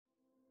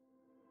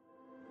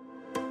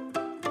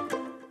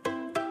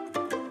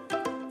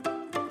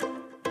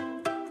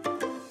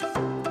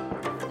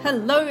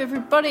Hello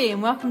everybody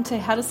and welcome to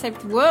How to Save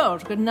the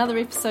World. We've got another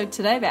episode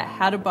today about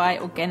how to buy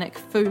organic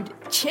food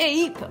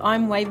cheap.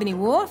 I'm Waveney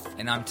Wharf.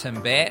 And I'm Tim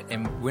Batt,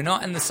 and we're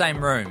not in the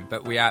same room,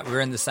 but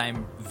we're in the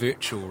same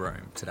virtual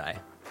room today.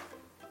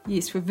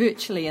 Yes, we're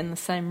virtually in the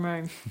same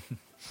room.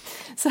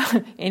 So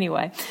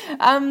anyway,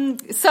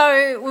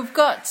 so we've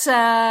got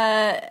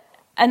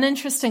an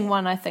interesting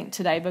one, I think,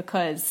 today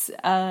because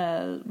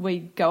we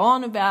go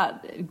on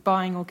about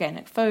buying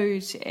organic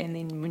food, and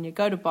then when you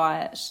go to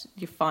buy it,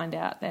 you find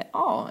out that,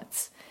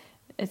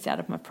 it's out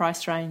of my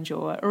price range,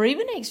 or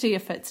even actually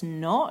if it's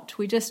not,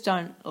 we just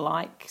don't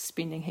like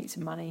spending heaps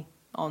of money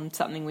on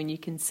something when you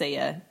can see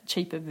a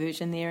cheaper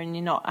version there and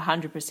you're not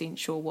 100%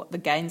 sure what the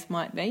gains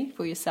might be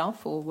for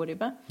yourself or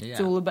whatever. Yeah. It's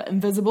all a bit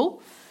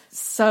invisible.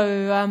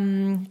 So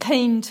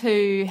keen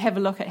to have a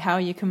look at how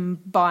you can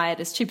buy it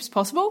as cheap as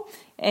possible.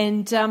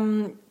 And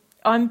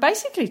I'm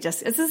basically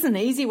this is an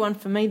easy one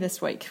for me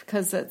this week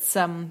because it's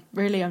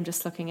really I'm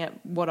just looking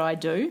at what I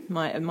do,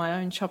 my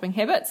own shopping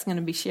habits. I'm going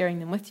to be sharing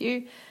them with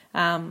you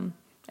and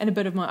a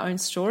bit of my own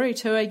story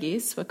too, I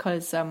guess,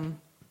 because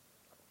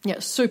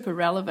it's super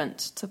relevant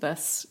to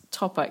this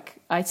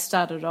topic. I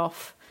started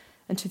off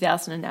in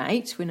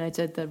 2008 when I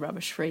did the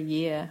rubbish-free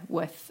year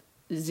with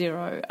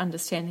zero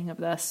understanding of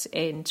this,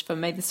 and for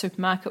me the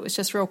supermarket was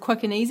just real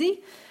quick and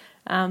easy,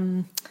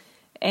 and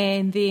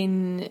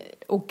then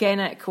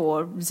organic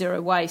or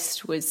zero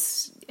waste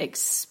was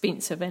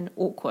expensive and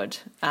awkward,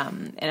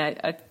 and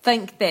I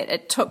think that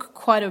it took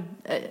quite a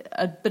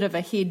bit of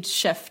a head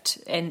shift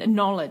and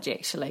knowledge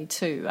actually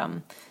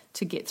to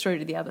get through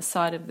to the other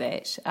side of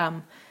that.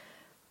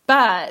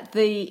 But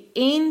the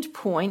end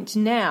point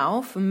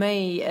now for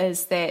me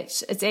is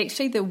that it's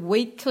actually the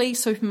weekly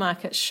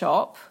supermarket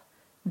shop.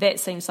 That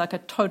seems like a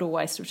total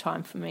waste of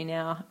time for me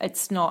now.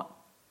 It's not,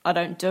 I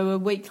don't do a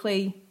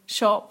weekly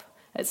shop.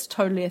 It's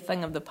totally a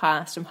thing of the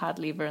past. I'm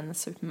hardly ever in the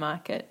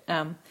supermarket.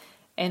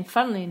 And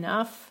funnily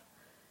enough,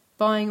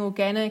 buying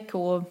organic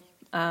or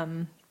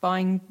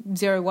buying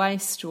zero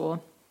waste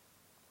or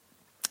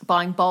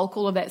buying bulk,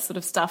 all of that sort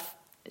of stuff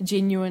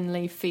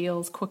genuinely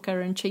feels quicker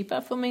and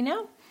cheaper for me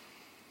now.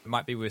 It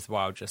might be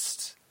worthwhile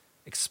just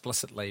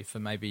explicitly for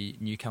maybe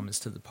newcomers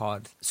to the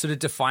pod, sort of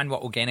define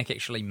what organic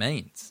actually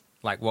means.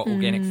 Like what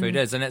organic food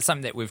is, and it's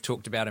something that we've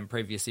talked about in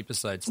previous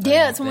episodes.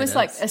 Yeah, it's almost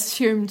like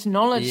assumed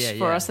knowledge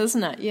for us,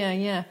 isn't it?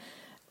 Yeah.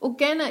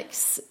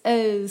 Organics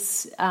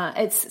is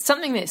it's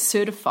something that's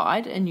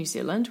certified in New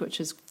Zealand,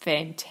 which is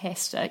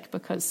fantastic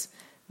because,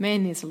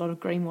 man, there's a lot of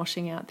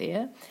greenwashing out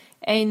there.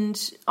 And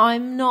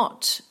I'm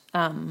not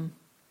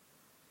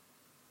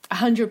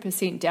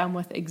 100% down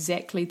with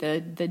exactly the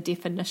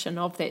definition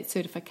of that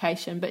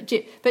certification,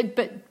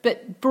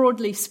 but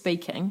broadly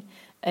speaking,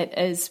 it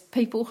is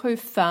people who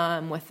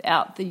farm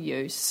without the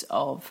use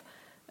of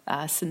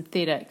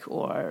synthetic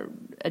or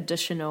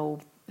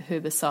additional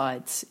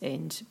herbicides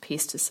and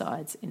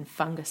pesticides and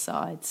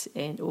fungicides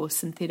or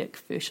synthetic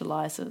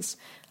fertilizers.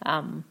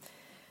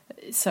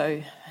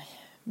 So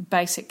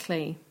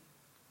basically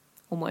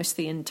almost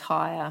the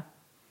entire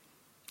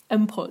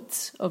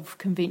inputs of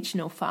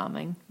conventional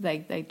farming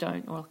they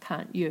don't or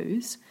can't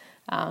use,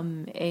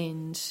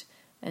 and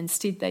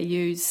instead they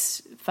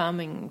use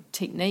farming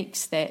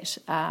techniques that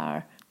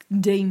are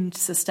deemed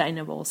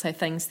sustainable, so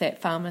things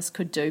that farmers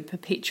could do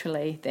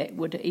perpetually that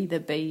would either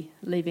be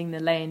leaving the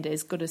land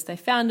as good as they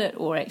found it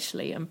or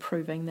actually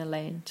improving the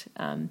land.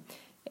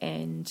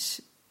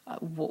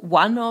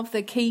 One of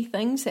the key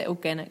things that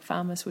organic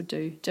farmers would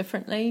do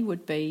differently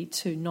would be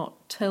to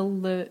not till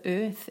the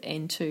earth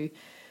and to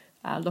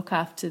look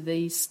after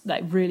these,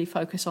 like really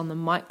focus on the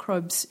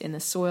microbes in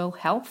the soil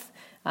health.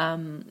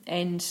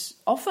 And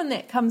often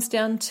that comes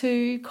down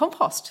to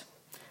compost.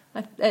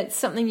 It's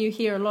something you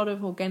hear a lot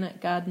of organic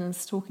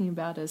gardeners talking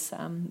about is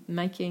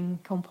making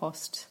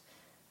compost.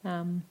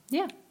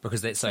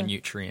 Because that's so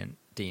nutrient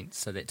dense,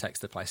 so that takes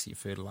the place of your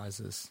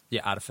fertilizers,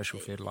 your artificial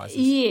fertilizers.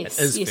 Yes,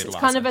 it's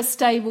kind of a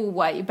stable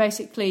way.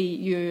 Basically,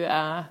 you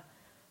are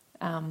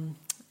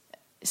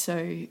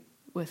so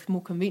with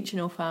more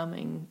conventional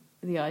farming,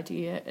 the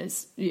idea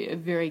is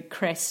very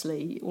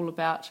crassly all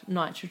about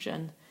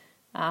nitrogen.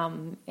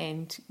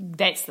 And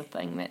that's the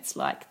thing that's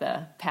like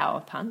the power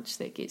punch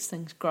that gets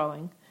things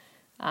growing.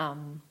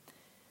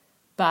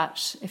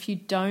 But if you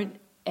don't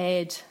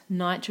add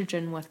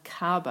nitrogen with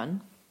carbon,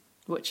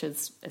 which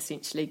is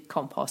essentially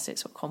compost,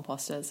 that's what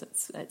compost is,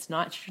 it's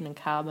nitrogen and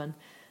carbon.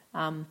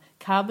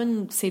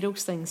 Carbon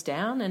settles things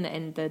down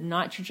and the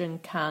nitrogen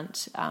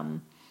can't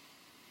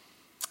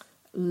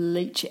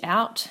leach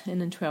out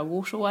and into our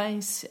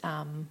waterways,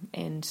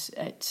 and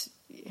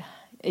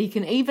you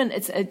can even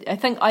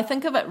I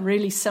think of it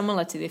really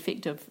similar to the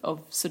effect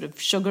of sort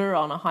of sugar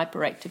on a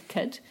hyperactive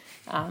kid.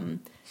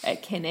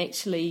 It can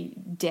actually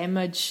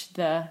damage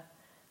the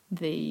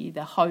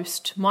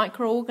host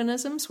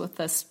microorganisms with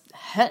this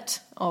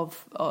hit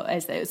of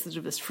as they sort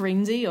of this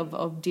frenzy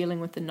of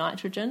dealing with the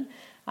nitrogen.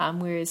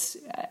 Whereas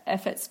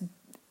if it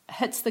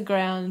hits the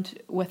ground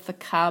with the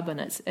carbon,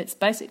 it's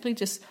basically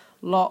just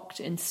locked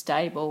and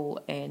stable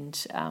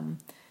and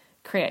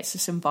creates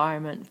this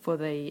environment for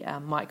the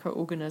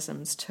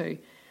microorganisms to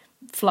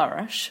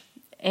flourish.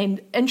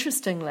 And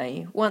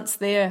interestingly, once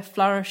they're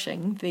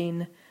flourishing,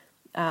 then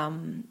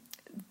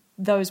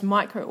those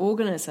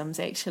microorganisms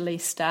actually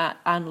start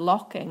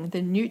unlocking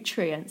the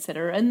nutrients that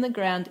are in the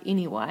ground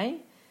anyway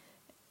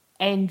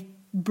and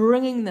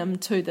bringing them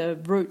to the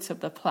roots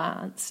of the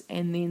plants,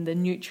 and then the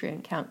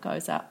nutrient count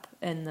goes up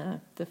in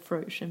the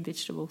fruit and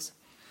vegetables.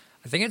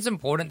 I think it's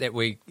important that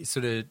we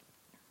sort of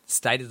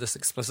stated this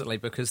explicitly,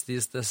 because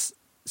there's this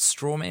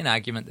straw man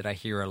argument that I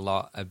hear a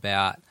lot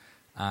about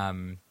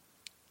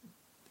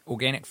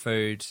organic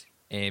food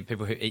and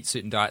people who eat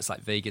certain diets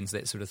like vegans,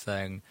 that sort of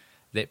thing,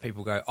 that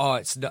people go, oh,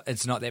 it's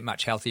not that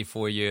much healthier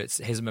for you. It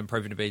hasn't been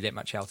proven to be that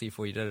much healthier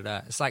for you. Da, da,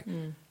 da. It's like,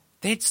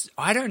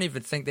 I don't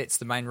even think that's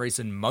the main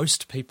reason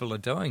most people are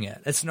doing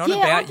it. It's not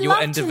about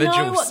your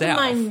individual self.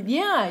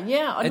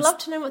 I'd love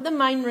to know what the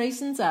main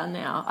reasons are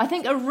now. I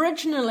think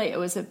originally it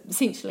was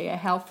essentially a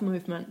health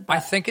movement. But I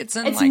think it's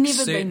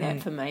never been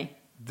that for me.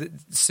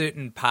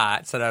 Certain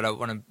parts, and I don't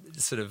want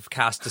to sort of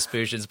cast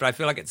dispersions, but I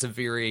feel like it's a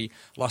very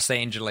Los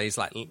Angeles,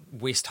 like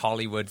West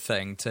Hollywood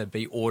thing to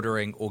be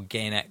ordering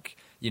organic,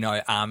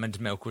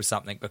 almond milk or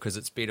something because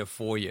it's better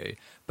for you.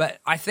 But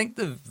I think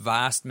the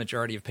vast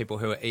majority of people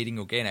who are eating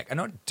organic are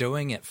not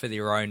doing it for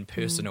their own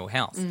personal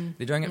health.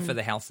 They're doing it for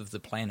the health of the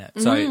planet.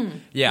 So,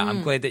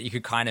 I'm glad that you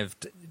could kind of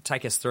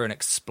take us through and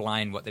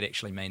explain what that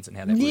actually means and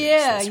how that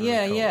works.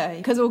 Yeah.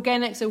 Because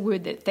organic's a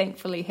word that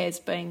thankfully has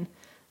been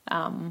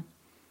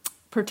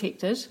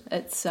protected.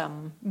 It's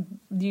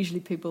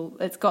usually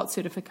it's got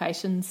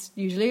certifications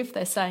usually if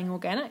they're saying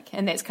organic,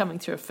 and that's coming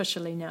through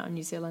officially now in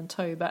New Zealand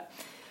too. But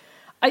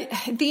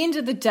at the end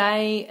of the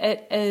day,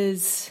 it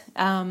is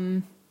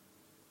people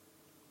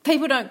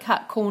don't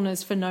cut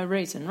corners for no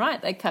reason,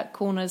 right? They cut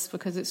corners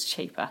because it's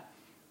cheaper,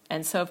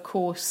 and so of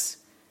course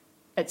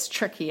it's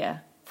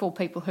trickier for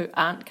people who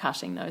aren't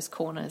cutting those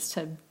corners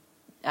to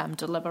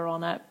deliver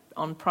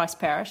on price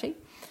parity.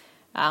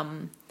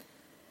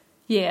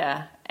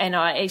 And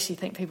I actually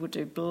think people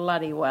do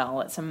bloody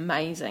well. It's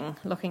amazing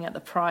looking at the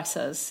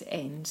prices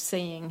and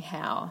seeing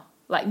how,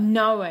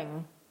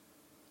 knowing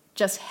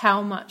just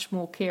how much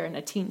more care and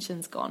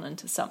attention's gone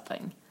into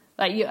something.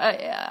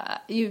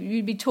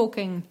 You'd be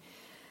talking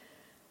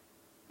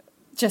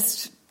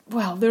just,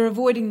 they're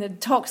avoiding the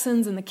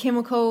toxins and the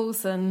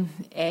chemicals and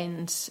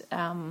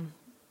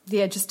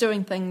just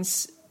doing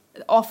things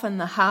often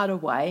the harder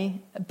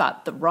way,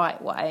 but the right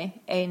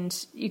way,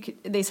 and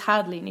there's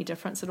hardly any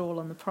difference at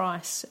all in the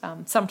price.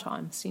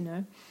 Sometimes,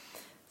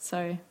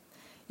 So,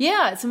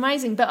 it's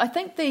amazing. But I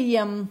think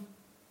the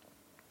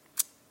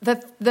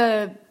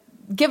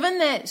given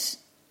that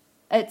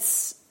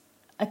it's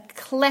a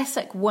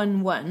classic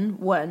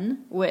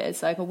win-win-win, where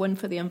it's like a win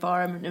for the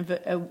environment,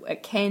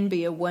 it can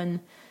be a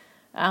win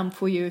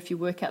for you if you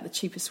work out the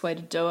cheapest way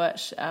to do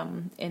it,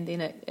 and then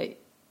it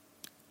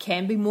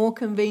can be more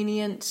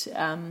convenient,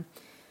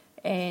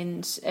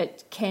 and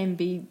it can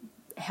be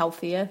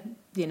healthier,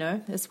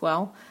 as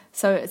well.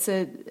 So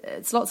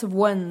it's lots of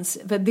wins.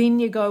 But then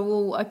you go,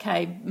 well,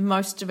 okay,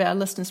 most of our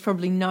listeners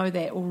probably know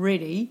that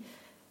already,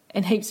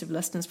 and heaps of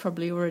listeners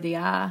probably already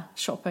are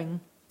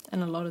shopping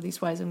in a lot of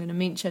these ways I'm going to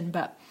mention.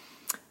 But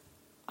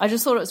I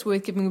just thought it was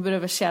worth giving a bit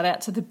of a shout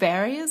out to the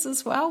barriers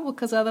as well,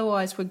 because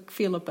otherwise we'd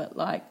feel a bit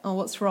like, oh,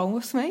 what's wrong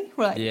with me?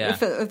 Right? Yeah.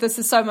 If this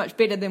is so much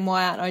better, then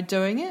why aren't I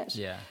doing it?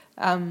 Yeah.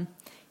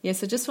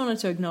 So just wanted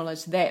to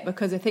acknowledge that,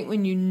 because I think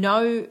when you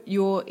know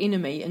your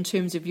enemy in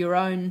terms of your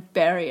own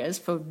barriers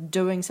for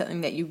doing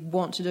something that you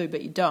want to do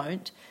but you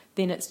don't,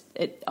 then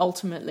it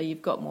ultimately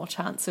you've got more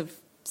chance of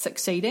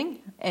succeeding.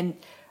 And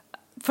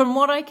from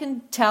what I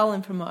can tell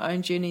and from my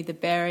own journey, the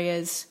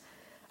barriers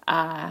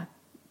are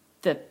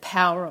the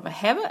power of a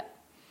habit,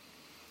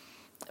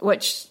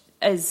 which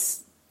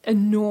is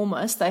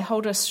enormous. They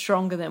hold us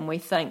stronger than we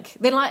think.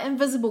 They're like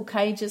invisible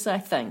cages, I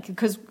think,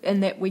 because in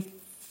that we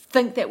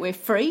think that we're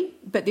free,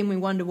 but then we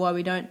wonder why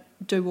we don't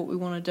do what we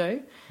want to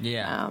do.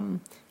 Yeah.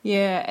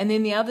 And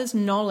then the other's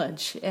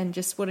knowledge, and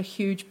just what a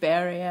huge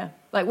barrier.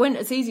 Like, when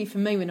it's easy for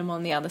me when I'm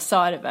on the other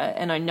side of it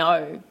and I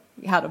know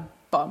how to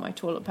buy my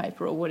toilet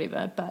paper or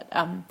whatever, but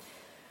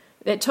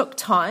it took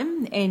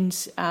time, and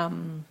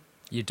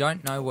you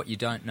don't know what you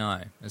don't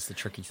know is the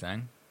tricky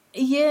thing.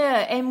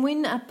 Yeah, and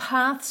when a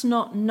path's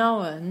not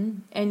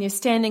known and you're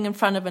standing in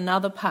front of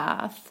another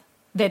path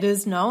that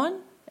is known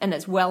and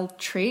it's well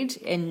tread,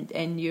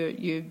 and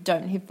you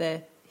don't have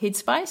the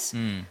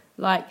headspace,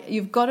 like,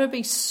 you've got to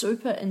be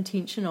super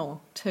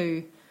intentional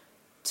to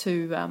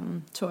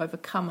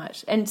overcome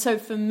it. And so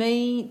for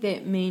me,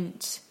 that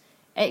meant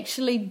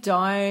actually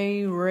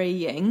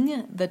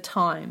diarying the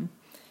time.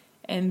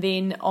 And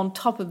then on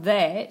top of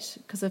that,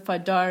 because if I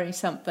diary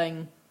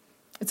something,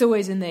 it's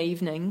always in the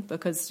evening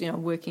because,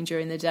 working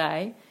during the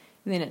day,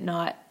 and then at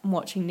night I'm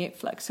watching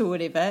Netflix or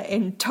whatever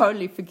and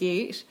totally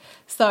forget.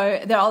 So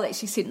that I'll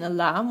actually set an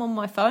alarm on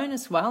my phone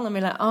as well and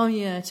be like, oh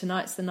yeah,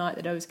 tonight's the night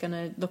that I was going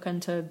to look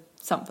into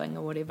something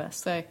or whatever.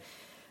 So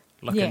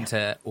look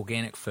into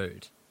organic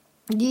food.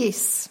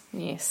 Yes.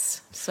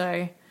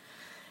 So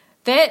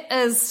that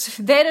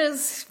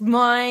is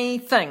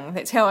my thing.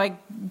 That's how I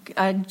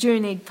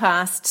journeyed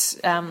past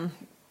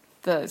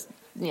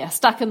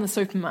stuck in the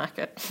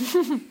supermarket.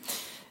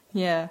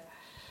 Yeah.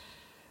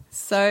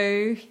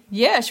 So,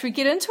 yeah, should we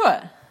get into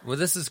it? Well,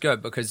 this is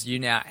good because you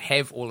now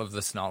have all of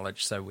this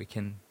knowledge, so we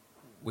can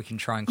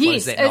try and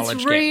close that knowledge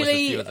gap with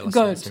a few of the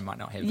listeners who might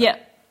not have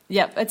it.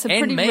 Yep. It's a and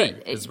pretty me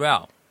as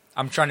well.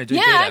 I'm trying to do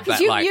better. Yeah,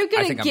 because you're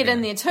going to get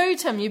in there too,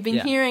 Tim. You've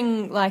been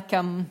hearing like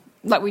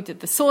we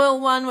did the soil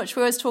one, which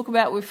we always talk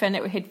about. We found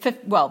out we had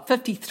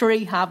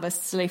 53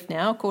 harvests left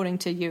now, according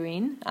to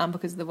UN,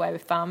 because of the way we're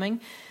farming.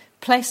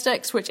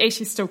 Plastics, which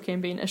actually still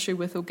can be an issue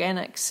with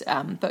organics,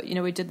 but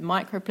we did the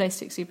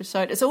microplastics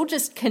episode. It's all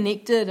just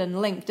connected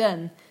and linked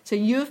in. So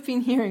you've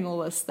been hearing all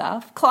this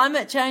stuff.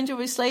 Climate change,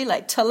 obviously,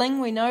 like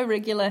tilling. We know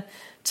regular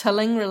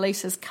tilling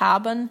releases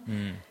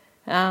carbon.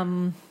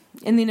 And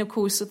then, of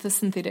course, with the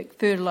synthetic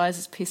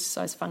fertilisers,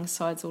 pesticides,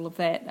 fungicides, all of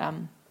that,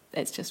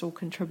 that's just all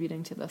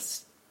contributing to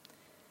this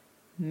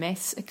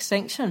mass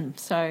extinction.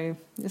 So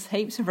there's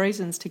heaps of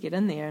reasons to get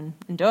in there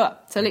and do it.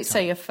 So let's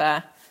see if,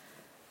 I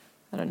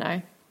don't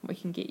know, we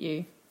can get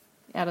you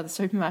out of the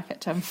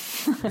supermarket, Tim.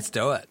 Let's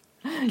do it.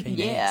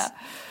 Yeah.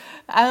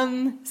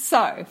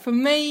 So for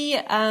me,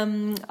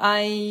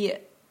 I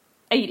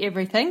eat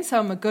everything, so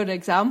I'm a good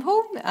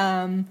example.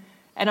 And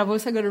I've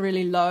also got a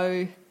really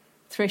low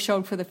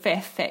threshold for the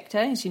FAF factor,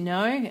 as you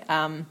know.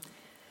 And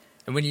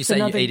when you say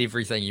you eat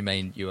everything, you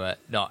mean you are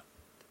not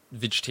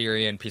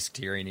vegetarian,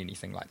 pescatarian,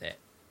 anything like that?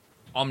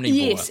 Omnivore.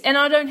 Yes, and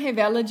I don't have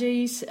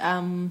allergies.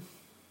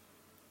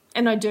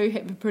 And I do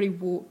have a pretty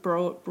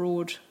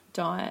broad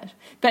diet.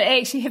 But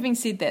actually, having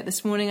said that,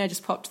 this morning I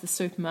just popped to the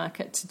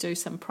supermarket to do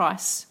some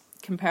price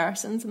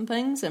comparisons and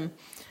things, and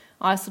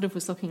I sort of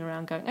was looking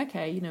around going,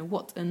 okay,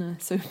 what's in a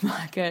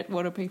supermarket?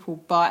 What do people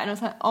buy? And I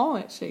was like, oh,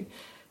 actually,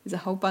 there's a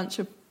whole bunch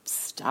of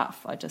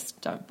stuff I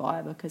just don't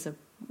buy because I've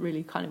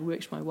really kind of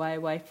worked my way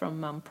away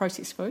from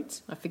processed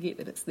foods. I forget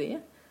that it's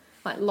there.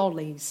 Like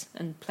lollies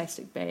and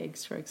plastic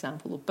bags, for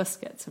example, or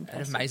biscuits and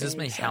plastic bags. It amazes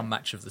me how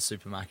much of the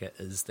supermarket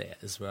is there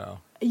as well.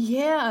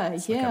 Yeah.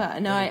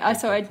 And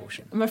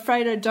I'm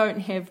afraid I don't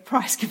have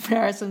price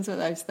comparisons with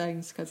those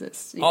things because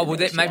it's...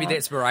 maybe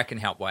that's where I can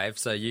help, Wave.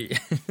 So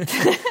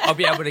I'll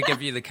be able to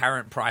give you the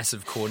current price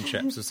of corn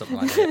chips or something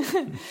like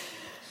that.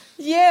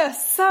 Yeah,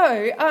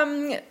 so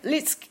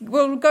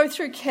we'll go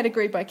through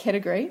category by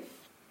category,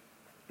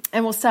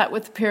 and we'll start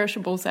with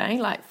perishables,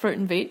 like fruit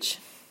and veg.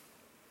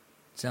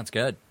 Sounds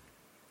good.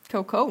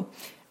 Cool.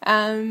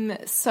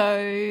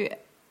 So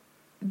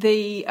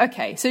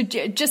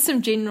just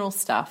some general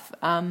stuff.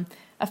 A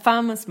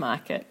farmer's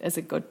market is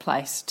a good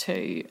place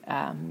to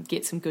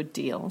get some good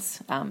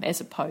deals,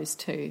 as opposed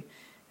to,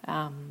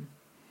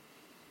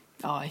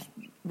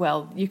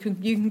 you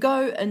can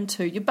go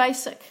into your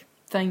basic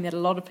thing that a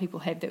lot of people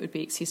have that would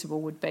be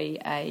accessible would be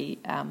a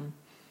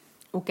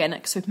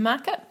organic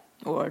supermarket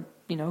or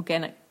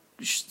organic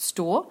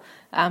store,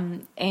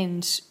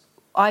 and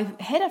I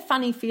had a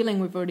funny feeling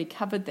we've already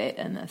covered that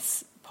in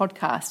this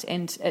podcast,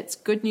 and it's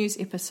Good News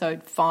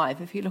episode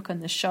 5. If you look in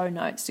the show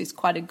notes, there's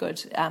quite a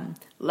good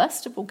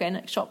list of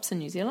organic shops in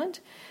New Zealand.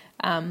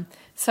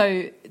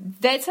 So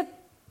that's a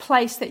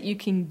place that you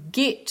can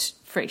get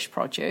fresh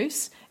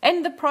produce,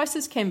 and the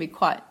prices can be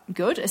quite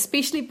good,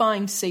 especially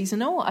buying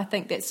seasonal. I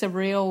think that's a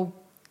real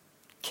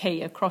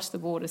key across the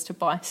board is to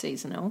buy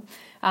seasonal.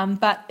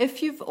 But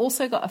if you've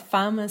also got a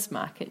farmer's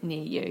market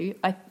near you,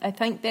 I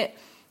think that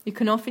you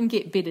can often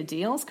get better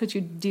deals because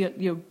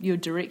you're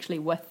directly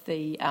with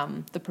the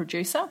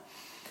producer.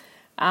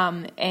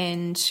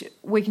 And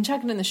we can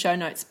chuck it in the show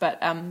notes,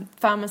 but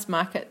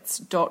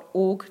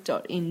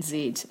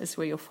farmersmarkets.org.nz is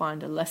where you'll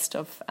find a list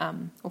of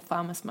all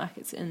farmers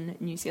markets in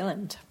New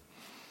Zealand.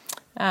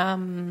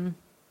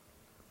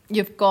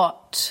 You've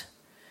got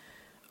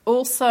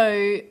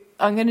also,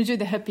 I'm going to do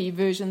the hippie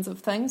versions of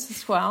things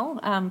as well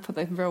for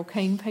the real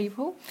keen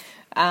people.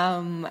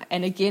 And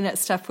again,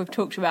 it's stuff we've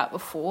talked about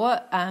before.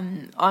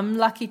 I'm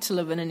lucky to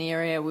live in an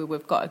area where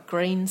we've got a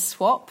green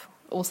swap,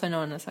 also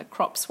known as a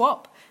crop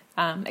swap.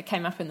 It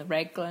came up in the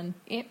Raglan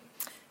app.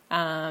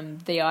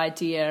 The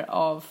idea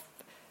of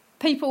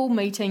people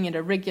meeting at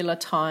a regular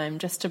time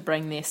just to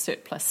bring their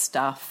surplus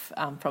stuff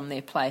from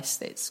their place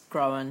that's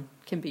grown.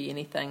 Can be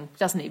anything.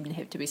 Doesn't even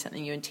have to be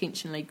something you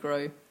intentionally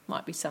grew.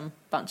 Might be some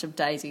bunch of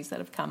daisies that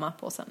have come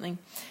up or something.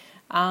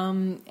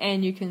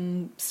 And you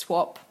can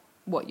swap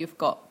what you've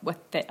got with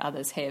that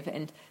others have,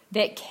 and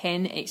that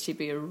can actually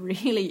be a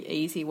really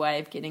easy way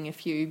of getting a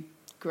few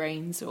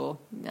greens or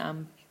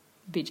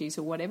veggies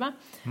or whatever.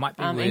 Might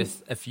be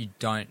worth, if you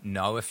don't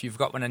know if you've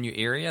got one in your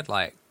area,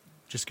 like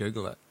just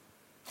Google it.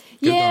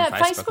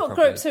 Facebook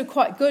groups are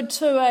quite good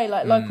too,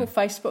 local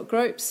Facebook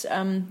groups.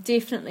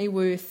 Definitely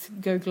worth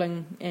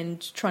Googling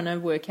and trying to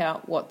work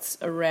out what's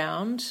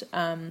around.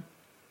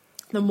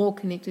 The more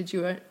connected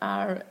you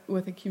are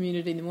with a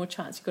community, the more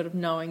chance you've got of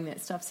knowing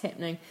that stuff's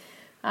happening.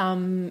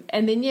 And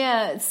then,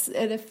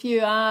 if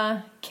you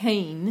are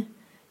keen,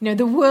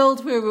 the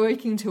world we're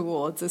working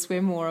towards is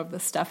where more of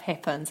this stuff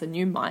happens, and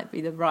you might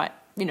be the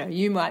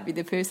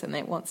person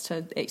that wants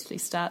to actually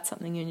start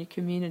something in your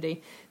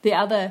community. The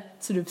other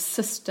sort of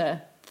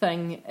sister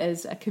thing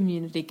is a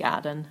community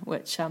garden,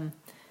 which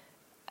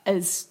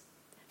is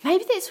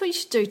maybe that's what you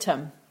should do,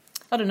 Tim.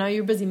 I don't know,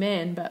 you're a busy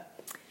man, but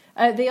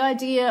the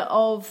idea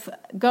of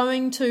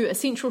going to a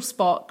central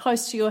spot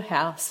close to your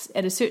house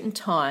at a certain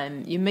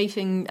time, you're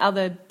meeting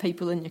other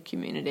people in your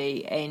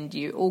community and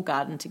you all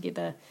garden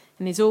together,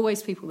 and there's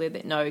always people there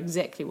that know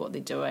exactly what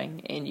they're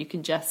doing, and you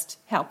can just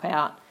help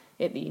out.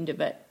 At the end of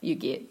it, you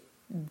get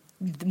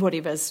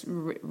whatever's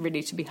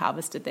ready to be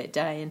harvested that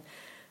day. And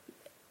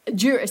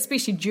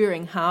especially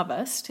during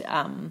harvest,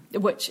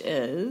 which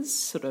is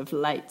sort of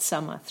late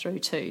summer through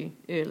to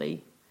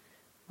early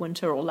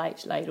winter or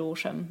late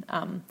autumn,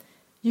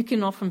 you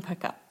can often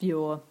pick up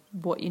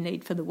what you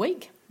need for the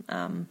week.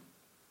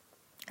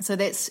 So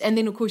that's, and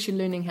then of course you're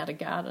learning how to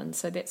garden,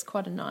 so that's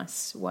quite a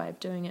nice way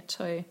of doing it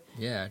too.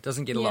 Yeah, it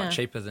doesn't get a lot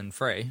cheaper than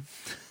free.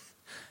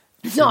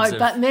 No,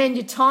 but man,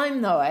 your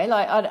time though, eh?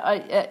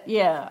 Like,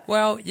 yeah.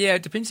 Well, yeah,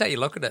 it depends how you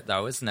look at it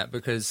though, isn't it?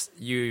 Because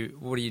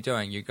what are you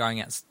doing? You're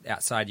going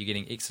outside, you're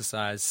getting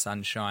exercise,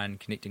 sunshine,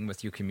 connecting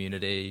with your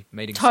community,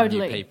 meeting some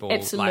new people.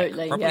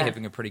 Absolutely, probably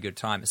having a pretty good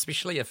time,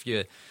 especially if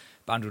you're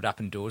bundled up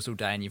indoors all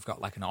day and you've got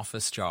like an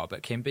office job.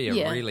 It can be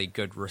a really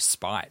good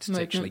respite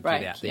to actually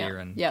get out there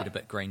and get a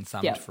bit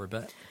green-thumbed for a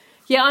bit.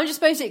 Yeah, I'm just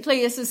basically,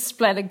 this is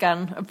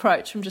splattergun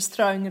approach. I'm just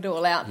throwing it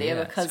all out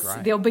there because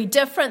there'll be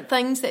different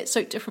things that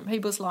suit different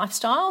people's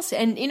lifestyles.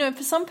 And, you know,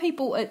 for some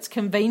people it's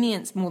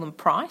convenience more than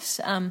price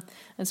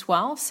as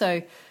well.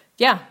 So,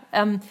 yeah.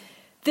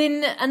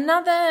 Then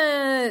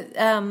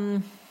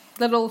another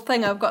little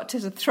thing I've got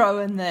to throw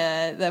in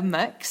the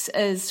mix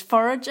is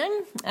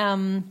foraging.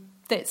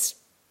 That's,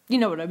 you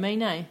know what I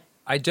mean, eh?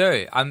 I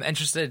do. I'm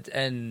interested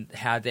in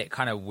how that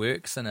kind of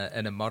works in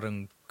a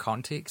modern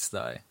context,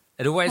 though.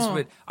 It always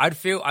would.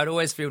 I'd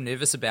always feel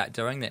nervous about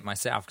doing that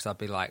myself because I'd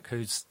be like,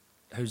 whose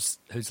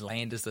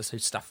land is this?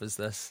 Whose stuff is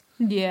this?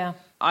 Yeah,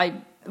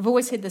 I've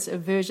always had this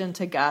aversion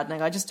to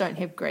gardening. I just don't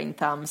have green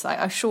thumbs.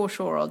 I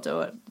sure I'll do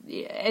it.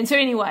 Yeah. And so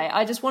anyway,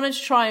 I just wanted to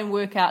try and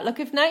work out.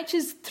 Look, if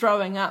nature's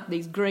throwing up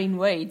these green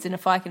weeds, and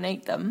if I can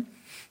eat them,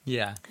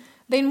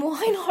 then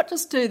why not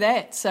just do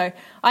that? So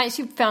I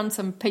actually found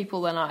some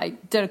people, and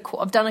I've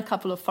done a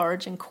couple of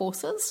foraging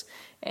courses,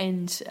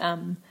 and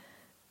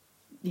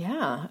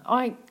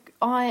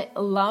I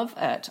love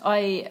it.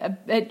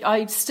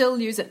 I still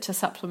use it to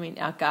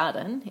supplement our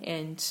garden,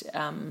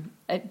 and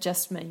it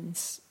just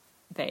means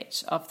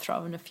that I've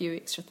thrown a few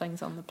extra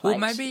things on the plate. Well,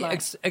 maybe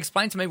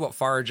explain to me what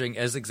foraging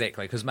is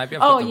exactly, because maybe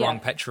I've got the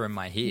wrong picture in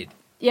my head.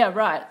 Yeah,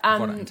 right.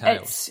 What it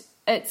entails.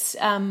 It's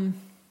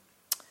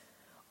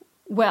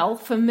well,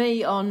 for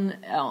me,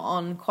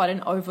 on quite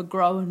an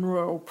overgrown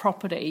rural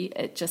property,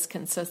 it just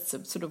consists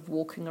of sort of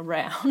walking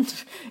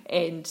around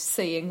and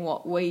seeing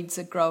what weeds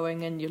are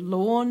growing in your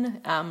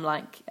lawn,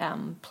 like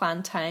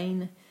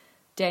plantain,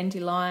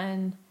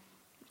 dandelion.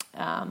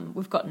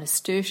 We've got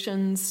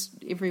nasturtiums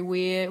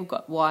everywhere. We've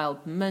got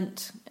wild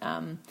mint.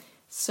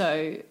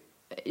 So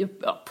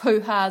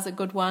puha's a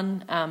good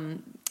one,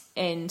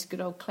 and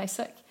good old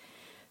classic.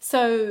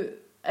 So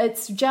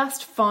it's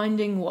just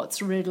finding what's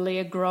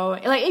readily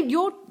growing. Like in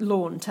your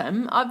lawn,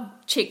 Tim,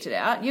 I've checked it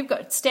out. You've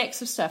got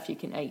stacks of stuff you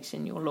can eat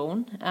in your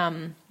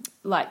lawn.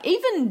 Like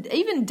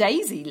even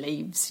daisy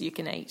leaves you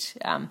can eat.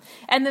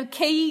 And the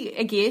key,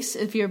 I guess,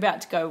 if you're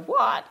about to go,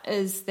 what,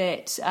 is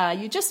that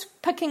you're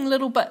just picking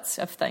little bits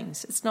of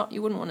things. It's not,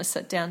 you wouldn't want to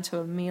sit down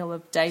to a meal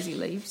of daisy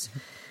leaves.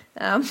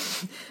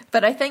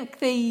 But I think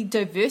the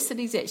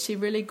diversity is actually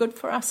really good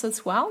for us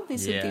as well.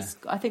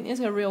 I think there's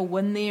a real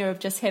win there of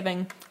just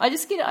having. I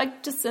just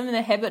am in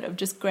the habit of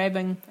just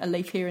grabbing a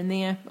leaf here and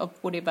there of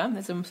whatever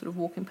as I'm sort of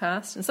walking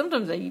past, and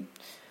sometimes I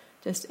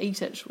just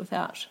eat it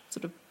without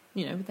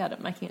without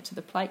it making it to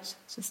the plate.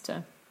 It's just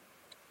a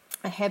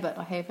habit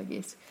I have, I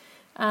guess.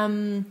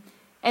 And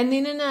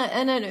then in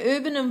an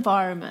urban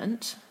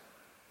environment,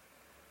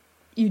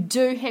 you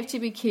do have to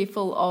be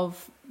careful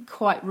of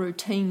quite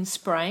routine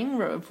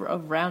spraying of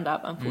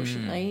Roundup,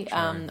 unfortunately,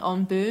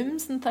 on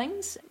berms and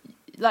things.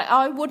 Like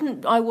I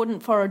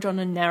wouldn't forage on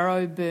a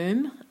narrow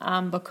berm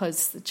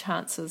because the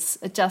chances,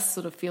 it just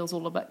sort of feels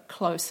all a bit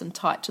close and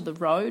tight to the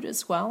road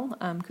as well,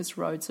 because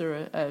roads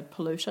are a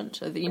pollutant.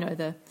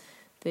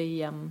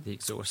 The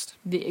exhaust.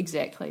 The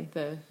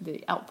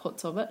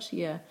outputs of it,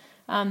 yeah.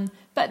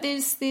 But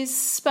there's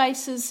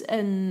spaces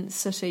in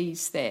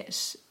cities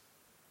that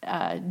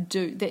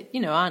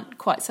aren't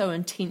quite so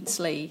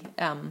intensely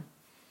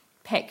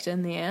packed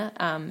in there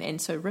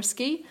and so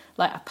risky.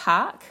 Like a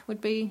park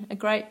would be a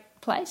great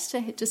place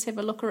to just have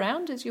a look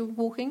around as you're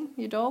walking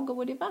your dog or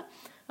whatever.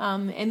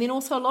 And then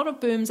also a lot of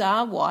berms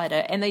are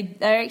wider, and they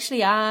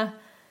actually are.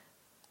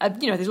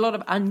 There's a lot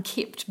of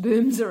unkept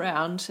berms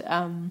around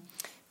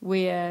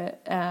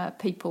where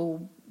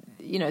people,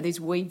 there's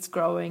weeds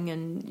growing,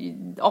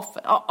 and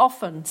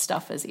often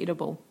stuff is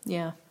edible.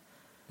 Yeah,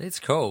 that's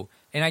cool.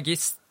 And I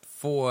guess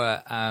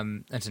for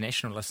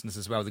international listeners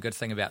as well, the good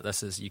thing about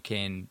this is you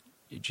can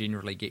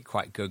generally get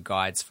quite good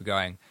guides for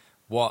going,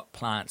 what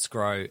plants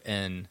grow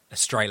in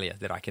Australia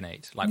that I can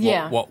eat? Like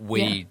what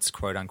weeds,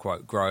 quote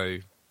unquote, grow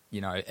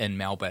in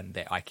Melbourne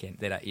that are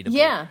edible.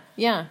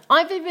 Yeah.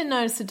 I've even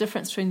noticed the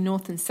difference between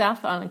North and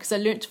South Island because I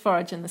learnt to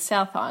forage in the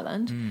South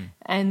Island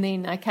and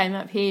then I came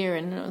up here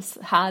and it was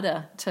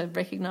harder to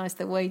recognise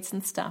the weeds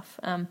and stuff.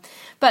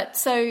 But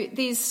so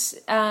there's,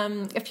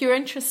 if you're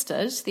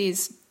interested,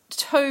 there's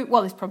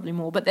there's probably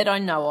more, but that I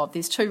know of.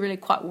 There's two really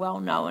quite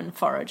well-known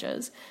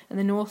foragers. In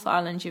the North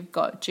Island, you've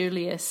got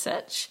Julia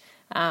Sitch,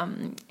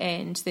 and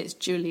that's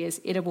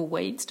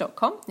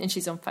juliasedibleweeds.com, and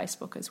she's on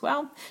Facebook as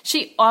well.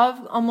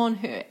 I'm on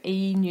her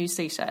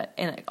e-newsletter,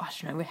 and I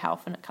don't know how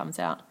often it comes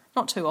out.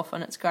 Not too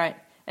often, it's great.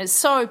 It's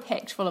so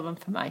packed full of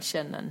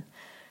information and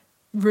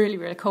really,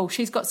 really cool.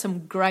 She's got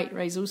some great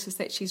resources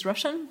that she's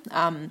written,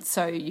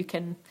 so you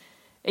can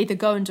either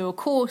go and do a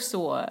course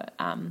or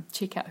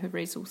check out her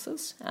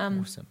resources.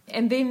 Awesome.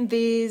 And then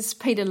there's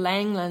Peter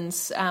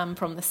Langlands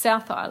from the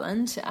South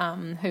Island,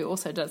 who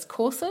also does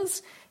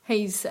courses.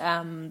 He's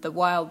the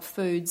Wild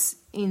Foods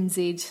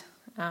NZ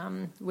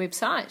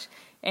website,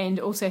 and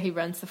also he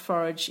runs the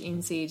Forage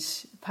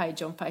NZ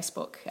page on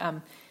Facebook.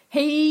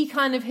 He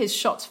kind of has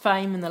shot to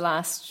fame in the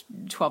last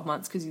 12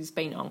 months because he's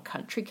been on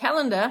Country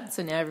Calendar,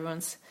 so now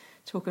everyone's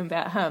talking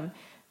about him.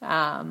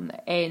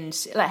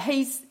 And like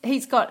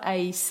he's got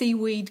a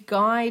seaweed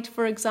guide,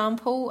 for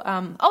example.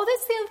 That's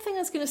the other thing I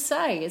was going to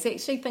say, is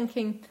actually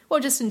thinking, well,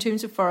 just in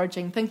terms of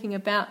foraging, thinking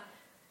about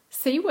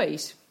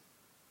seaweed.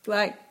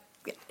 Like,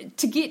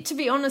 to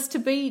be honest, to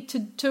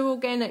do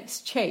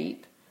organics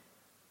cheap,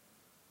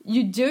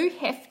 you do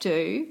have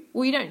to,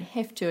 well, you don't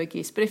have to, I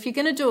guess, but if you're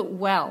going to do it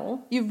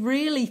well, you're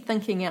really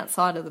thinking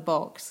outside of the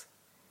box.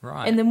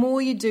 Right. And the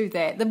more you do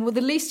that, the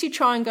less you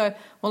try and go,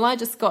 well, I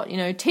just got,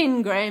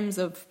 10 grams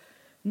of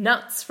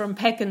nuts from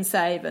Pack and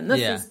Save, and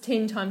this is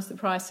 10 times the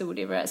price or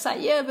whatever. It's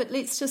like, yeah, but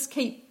let's just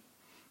keep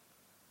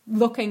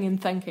looking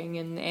and thinking,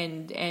 and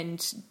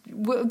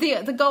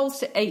the goal's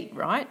to eat,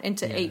 right, and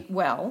to eat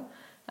well.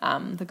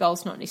 The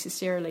goal's not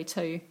necessarily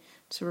to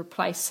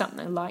replace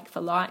something like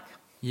for like.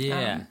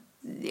 Yeah.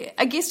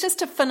 I guess just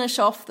to finish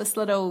off this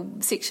little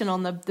section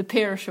on the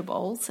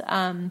perishables,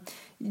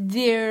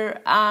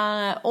 there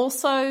are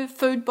also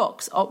food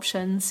box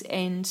options,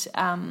 and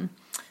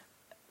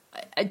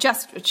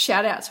just a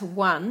shout out to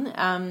one.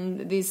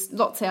 There's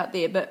lots out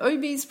there, but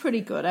Ubi's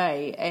pretty good,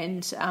 eh?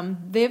 And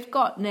they've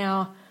got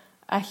now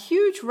a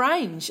huge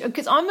range,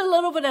 because I'm a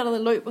little bit out of the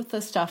loop with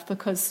this stuff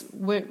because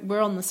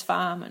we're on this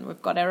farm and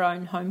we've got our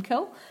own home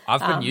kill. I've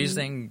been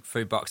using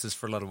food boxes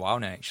for a little while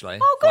now, actually.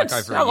 Oh, good.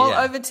 Like over a year.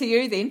 Over to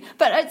you then.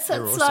 But it's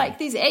awesome. like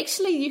there's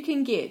actually, you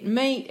can get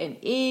meat and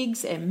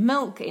eggs and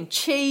milk and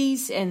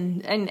cheese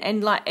and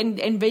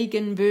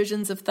vegan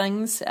versions of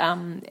things,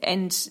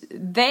 and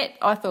that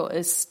I thought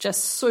is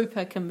just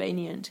super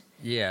convenient.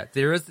 Yeah,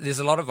 there's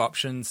a lot of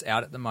options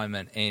out at the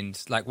moment,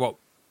 and like what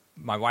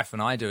my wife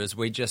and I do is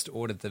we just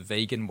ordered the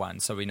vegan one,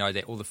 so we know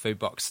that all the food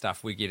box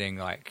stuff we're getting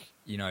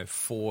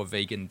 4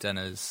 vegan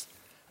dinners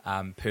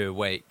per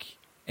week,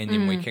 and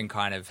then we can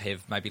kind of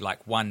have maybe like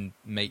one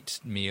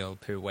meat meal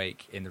per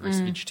week and the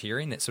rest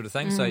vegetarian, that sort of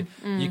thing. So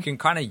you can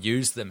kind of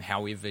use them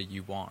however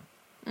you want.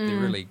 They're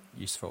really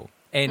useful,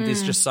 and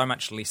there's just so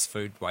much less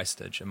food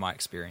wastage in my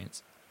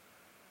experience.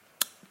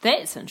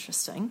 That's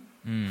interesting.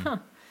 Huh.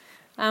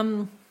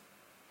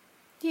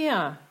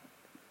 Yeah.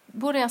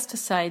 What else to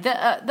say?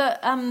 That's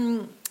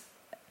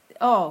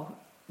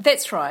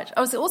right. I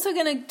was also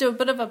going to do a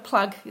bit of a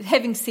plug,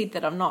 having said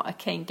that I'm not a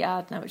keen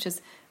gardener, which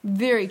is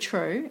very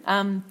true.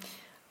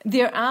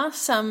 There are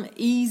some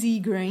easy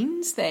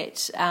greens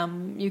that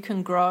you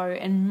can grow,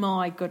 and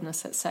my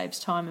goodness, it saves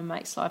time and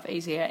makes life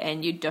easier,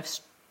 and you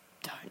just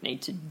don't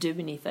need to do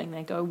anything.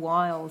 They go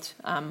wild.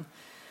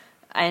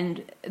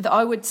 And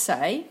I would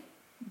say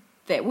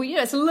that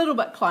it's a little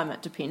bit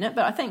climate dependent,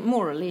 but I think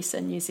more or less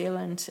in New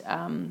Zealand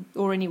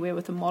or anywhere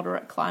with a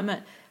moderate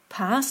climate,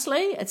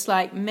 parsley, it's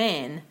like,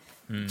 man,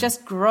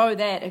 just grow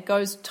that. It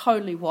goes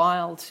totally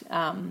wild,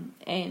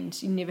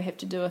 and you never have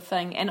to do a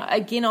thing. And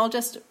again, I'll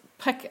just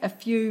pick a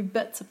few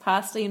bits of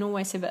parsley and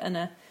always have it in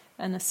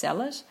a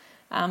salad.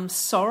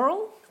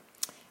 Sorrel,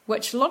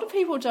 which a lot of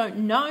people don't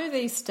know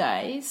these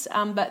days,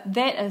 but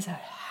that is a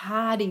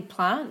hardy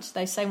plant.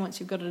 They say once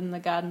you've got it in the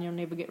garden, you'll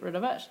never get rid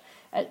of it.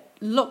 It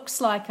looks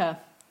like I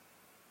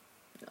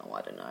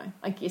don't know.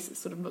 I guess it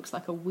sort of looks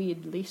like a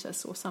weird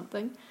lettuce or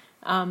something.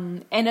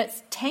 And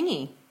it's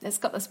tangy. It's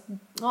got this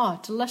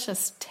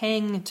delicious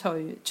tang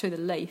to the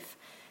leaf.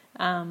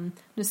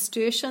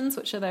 Nasturtiums,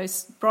 which are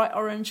those bright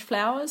orange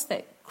flowers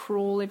that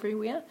crawl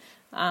everywhere.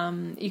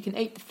 You can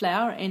eat the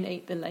flower and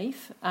eat the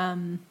leaf.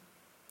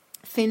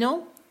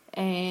 Fennel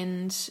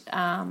and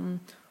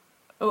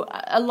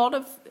a lot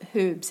of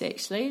herbs,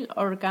 actually.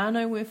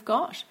 Oregano we've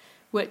got,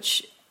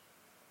 which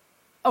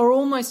are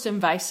almost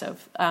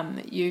invasive.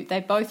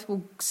 They both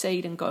will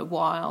seed and go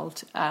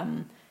wild,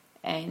 and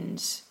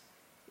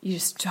you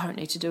just don't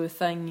need to do a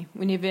thing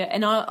whenever.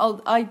 And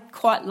I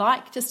quite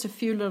like just a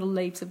few little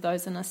leaves of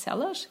those in a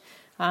salad.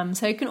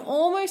 So you can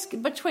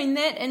almost, between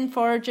that and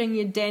foraging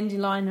your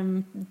dandelion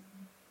and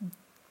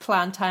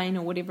plantain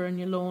or whatever in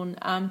your lawn,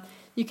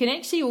 you can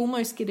actually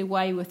almost get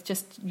away with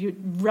just you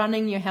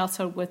running your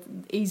household with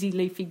easy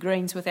leafy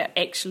greens without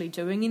actually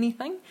doing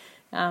anything.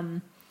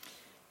 And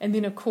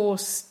then, of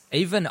course...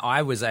 Even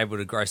I was able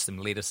to grow some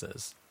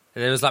lettuces.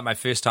 It was like my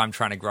first time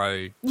trying to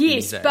grow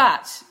Yes, anything.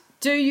 but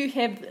do you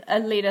have a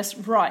lettuce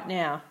right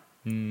now?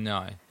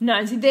 No.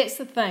 No, see, that's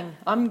the thing.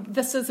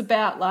 This is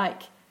about,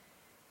 like,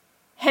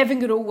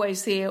 having it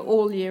always there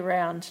all year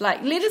round.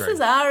 Like, lettuces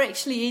True. are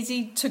actually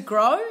easy to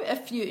grow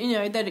if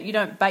that you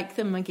don't bake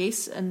them, I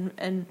guess,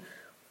 in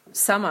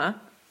summer.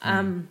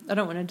 I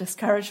don't want to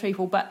discourage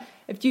people, but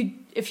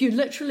if you're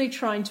literally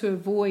trying to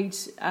avoid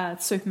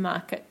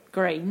supermarket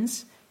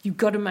greens, you've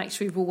got to make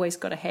sure you've always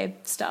got to have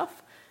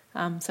stuff.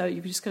 So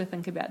you've just got to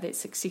think about that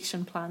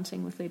succession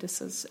planting with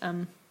lettuces.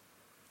 And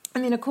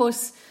then, of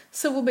course,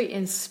 civil beet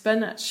and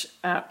spinach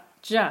are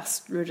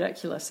just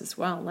ridiculous as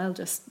well. They'll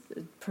just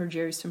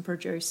produce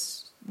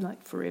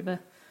like forever.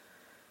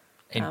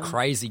 And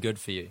crazy good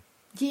for you.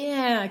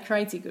 Yeah,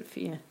 crazy good for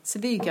you. So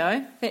there you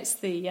go. That's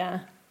the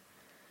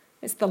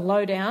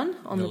lowdown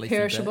on the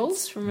perishables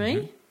bits. from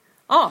me.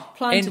 Oh,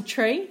 plant a And-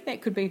 tree.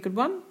 That could be a good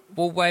one.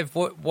 Well, Wave,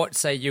 what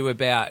say you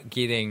about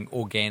getting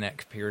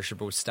organic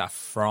perishable stuff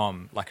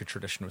from like a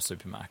traditional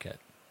supermarket?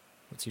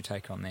 What's your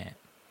take on that?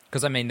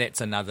 Because, I mean,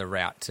 that's another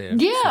route to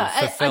sort of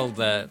fulfill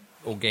the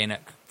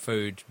organic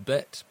food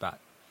bit, but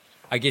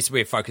I guess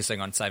we're focusing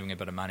on saving a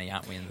bit of money,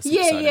 aren't we, in this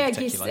episode in I guess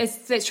particular?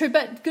 that's true.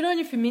 But good on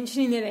you for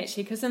mentioning that,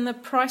 actually, because in the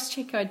price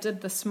check I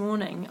did this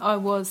morning, I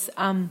was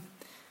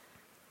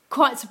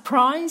quite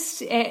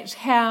surprised at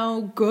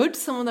how good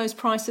some of those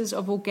prices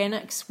of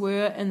organics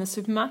were in the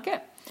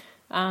supermarket.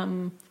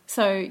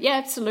 So, yeah,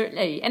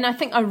 absolutely. And I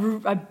think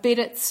I bet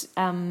it's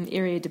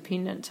area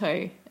dependent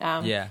too.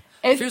 Yeah.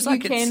 If Feels you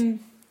like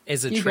can...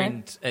 As a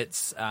trend,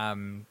 it's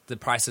the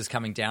price is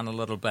coming down a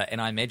little bit,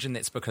 and I imagine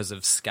that's because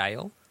of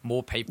scale.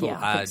 More people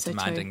are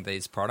demanding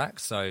these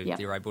products, so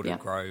they're able to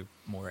grow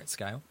more at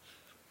scale.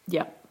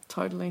 Yeah,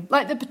 totally.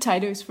 Like the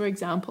potatoes, for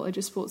example. I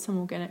just bought some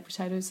organic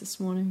potatoes this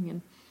morning,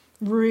 and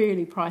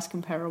really price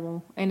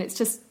comparable. And it's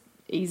just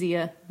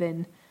easier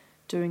than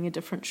doing a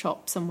different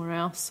shop somewhere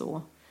else.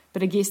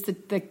 But I guess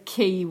the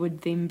key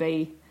would then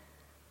be,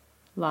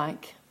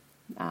 like,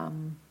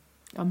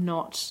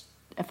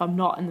 if I'm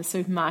not in the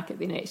supermarket,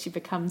 then it actually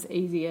becomes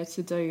easier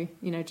to do,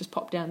 just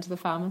pop down to the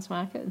farmer's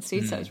market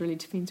instead. So it really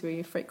depends where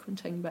you're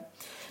frequenting. But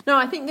no,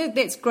 I think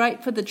that's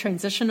great for the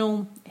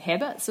transitional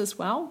habits as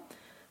well.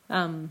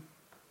 And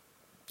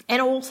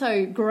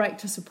also great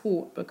to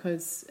support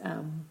because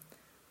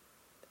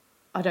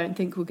I don't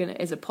think we're going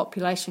to, as a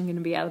population, going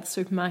to be out of the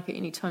supermarket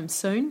anytime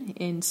soon.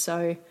 And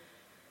so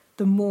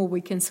the more we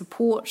can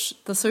support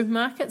the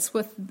supermarkets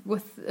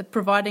with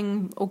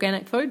providing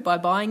organic food by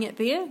buying it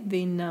there,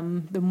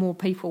 then the more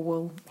people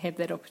will have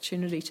that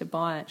opportunity to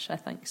buy it, I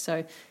think.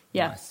 So,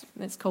 yeah, Nice.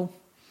 That's cool.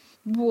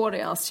 What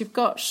else? You've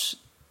got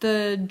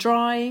the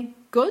dry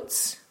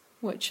goods,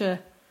 which are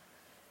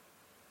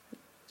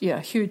a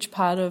huge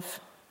part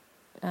of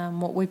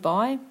what we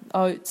buy.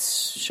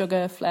 Oats,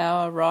 sugar,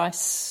 flour,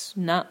 rice,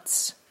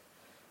 nuts,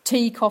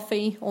 tea,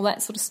 coffee, all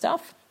that sort of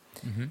stuff.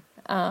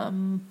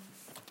 Mm-hmm.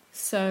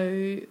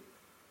 So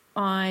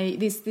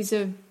there's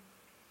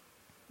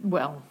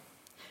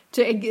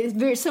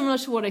very similar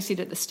to what I said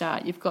at the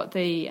start. You've got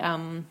the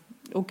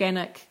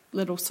organic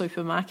little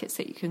supermarkets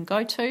that you can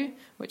go to,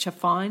 which are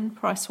fine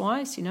price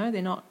wise.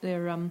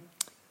 They're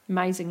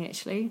amazing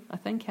actually. I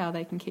think how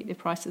they can keep their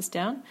prices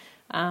down.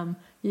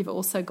 You've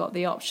also got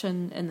the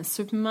option in the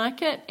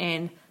supermarket,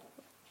 and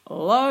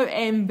lo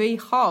and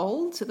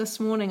behold, this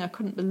morning I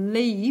couldn't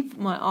believe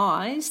my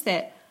eyes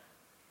that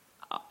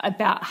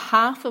about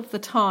half of the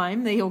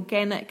time the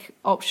organic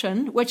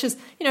option, which is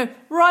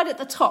right at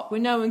the top where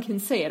no one can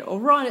see it, or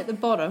right at the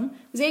bottom,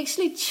 was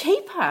actually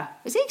cheaper.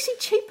 It's actually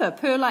cheaper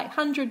per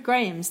 100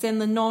 grams than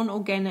the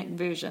non-organic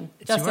version.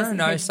 Do you want to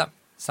know something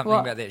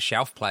about that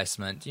shelf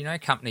placement? Do you know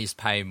companies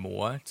pay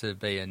more to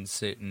be in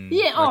certain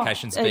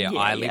locations, be at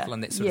eye level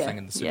and that sort of thing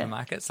in the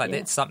supermarkets?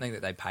 That's something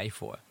that they pay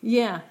for.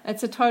 Yeah,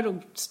 it's a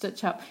total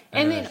stitch up.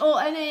 And then,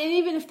 and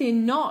even if they're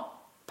not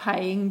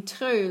paying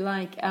too,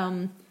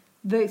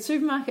 the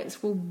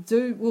supermarkets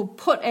will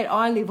put at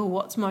eye level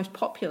what's most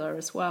popular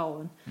as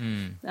well.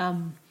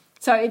 And,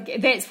 so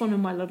that's one of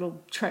my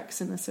little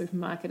tricks in the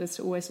supermarket, is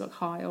to always look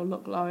high or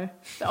look low.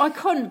 But I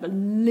couldn't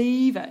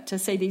believe it to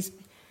see these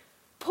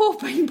poor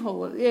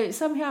people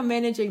somehow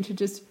managing to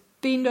just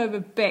bend over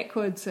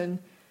backwards and,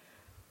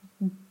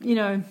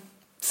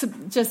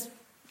 just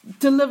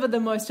deliver the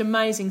most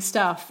amazing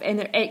stuff. And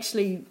they're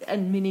actually,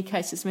 in many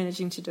cases,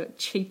 managing to do it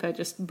cheaper.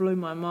 Just blew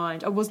my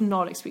mind. I was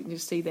not expecting to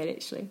see that,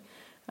 actually.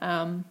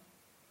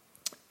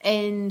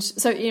 And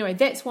so anyway,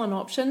 that's one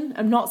option.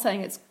 I'm not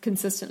saying it's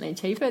consistently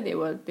cheaper. There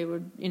were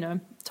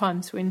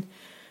times when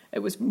it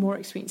was more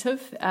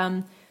expensive.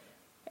 And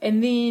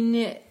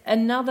then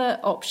another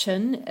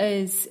option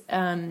is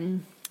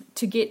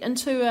to get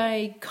into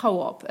a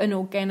co-op, an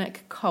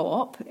organic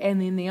co-op,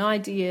 and then the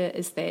idea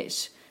is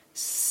that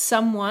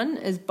someone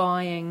is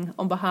buying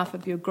on behalf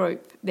of your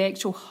group the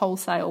actual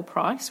wholesale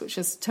price, which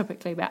is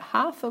typically about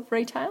half of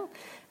retail.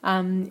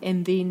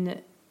 and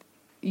then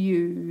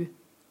you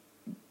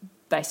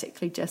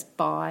basically just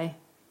buy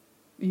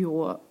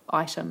your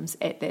items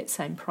at that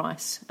same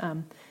price.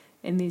 And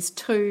there's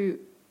two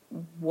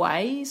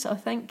ways, I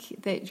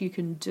think, that you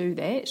can do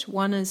that.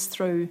 One is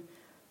through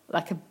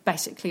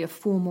basically a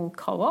formal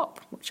co-op,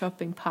 which I've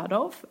been part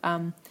of.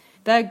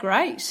 They're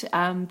great.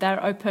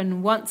 They're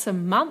open once a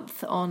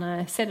month on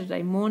a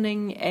Saturday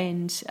morning,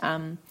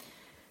 and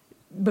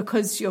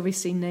because you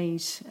obviously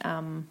need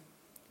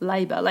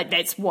labour,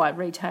 that's why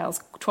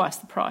retail's twice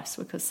the price,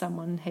 because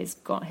someone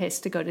has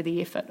to go to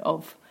the effort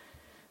of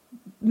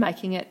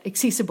making it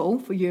accessible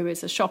for you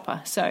as a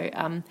shopper. So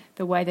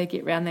the way they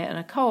get around that in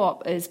a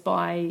co-op is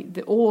by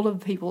all of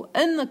the people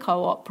in the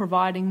co-op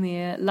providing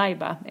their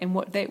labour, and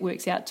what that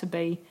works out to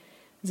be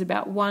is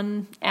about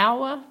 1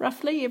 hour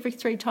roughly every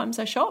 3 times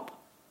I shop.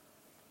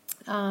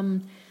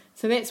 So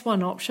that's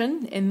one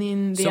option, and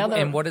then the other.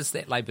 And what is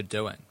that labour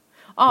doing?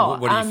 Oh,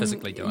 what are you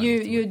physically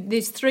doing?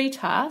 There's 3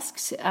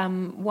 tasks.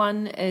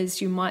 One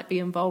is you might be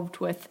involved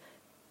with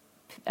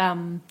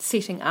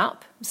setting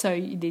up. So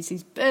there's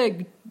these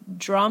big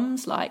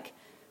drums, like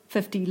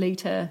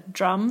 50-litre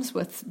drums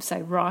with,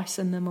 say, rice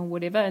in them or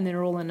whatever, and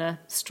they're all in a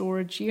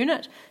storage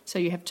unit. So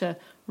you have to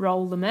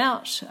roll them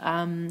out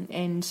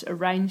and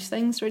arrange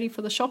things ready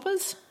for the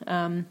shoppers.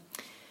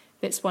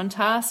 That's one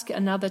task.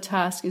 Another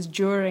task is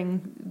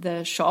during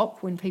the shop,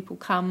 when people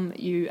come,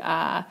 you've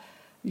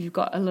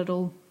got a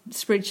little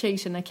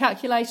spreadsheet and a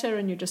calculator,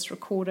 and you're just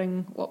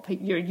recording what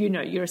people,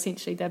 you're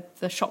essentially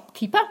the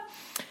shopkeeper,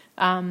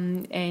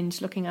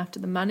 and looking after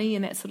the money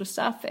and that sort of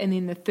stuff. And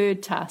then the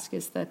third task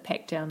is the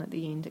pack down at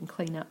the end and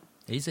clean up.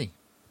 Easy.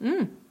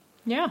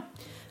 Yeah.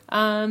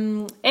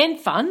 And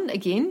fun,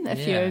 again,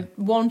 if you're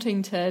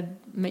wanting to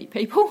meet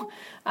people.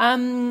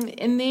 And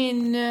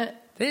then...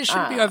 That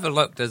shouldn't be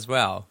overlooked as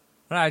well.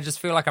 I just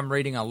feel like I'm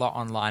reading a lot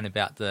online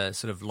about the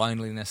sort of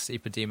loneliness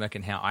epidemic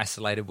and how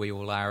isolated we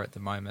all are at the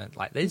moment.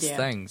 Like these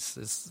things,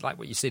 it's like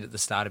what you said at the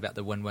start about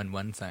the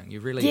win-win-win thing.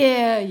 You really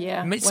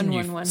meet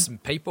some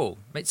people,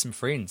 meet some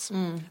friends,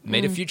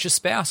 meet a future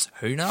spouse.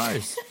 Who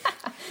knows?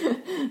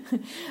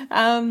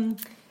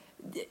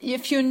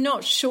 If you're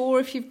not sure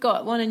if you've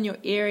got one in your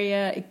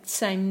area,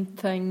 same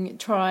thing.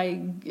 Try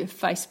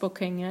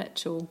Facebooking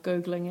it or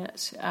Googling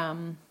it.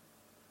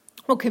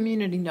 Or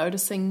community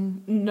notice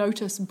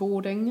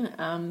boarding,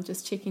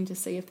 just checking to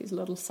see if there's a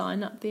little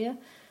sign up there.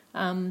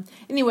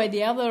 Anyway,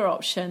 the other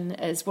option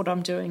is what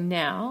I'm doing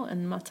now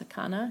in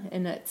Matakana,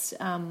 and it's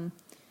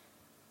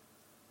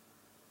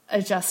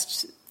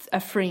just a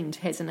friend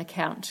has an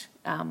account,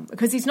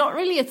 because there's not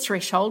really a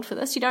threshold for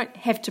this. You don't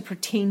have to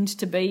pretend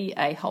to be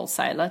a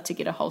wholesaler to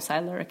get a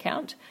wholesaler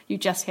account. You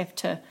just have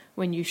to,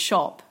 when you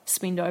shop,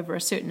 spend over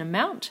a certain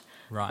amount.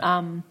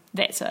 Right.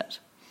 That's it.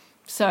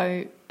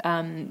 So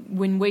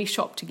when we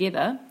shop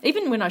together,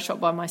 even when I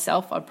shop by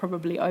myself, I'm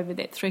probably over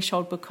that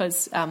threshold,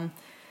 because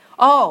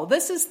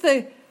this is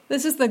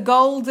the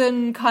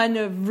golden kind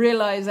of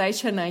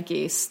realization, I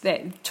guess,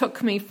 that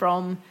took me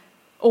from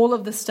all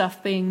of the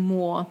stuff being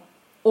more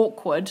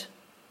awkward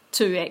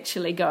to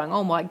actually going,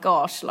 oh my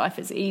gosh, life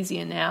is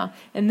easier now.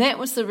 And that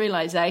was the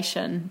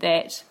realization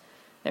that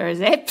there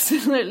is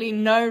absolutely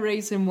no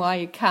reason why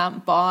you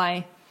can't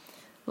buy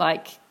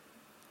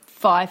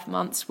 5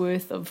 months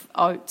worth of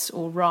oats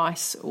or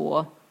rice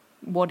or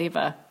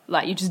whatever.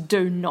 You just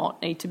do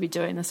not need to be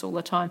doing this all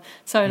the time.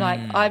 So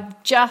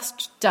I've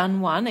just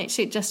done one.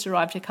 Actually, it just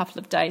arrived a couple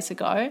of days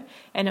ago,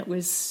 and it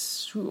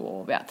was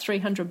about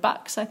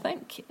 $300, I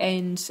think.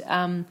 And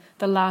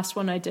the last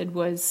one I did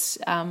was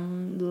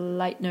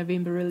late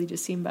November, early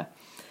December.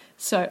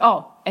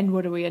 So, and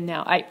what are we in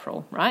now?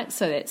 April, right?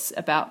 So that's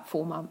about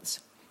 4 months.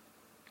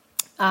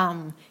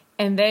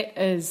 And that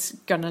is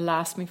going to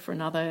last me for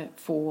another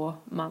 4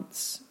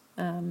 months.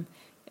 And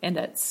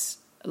it's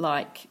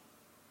like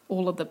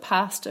all of the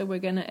pasta we're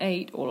going to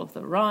eat, all of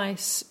the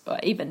rice, or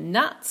even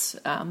nuts,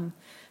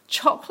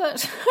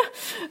 chocolate.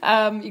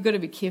 You've got to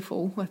be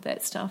careful with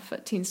that stuff.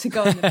 It tends to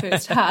go in the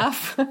first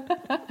half.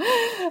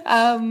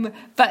 But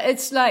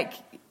it's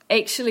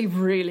actually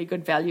really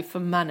good value for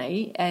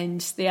money.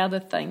 And the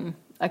other thing,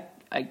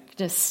 I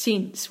just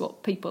sense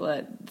what people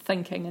are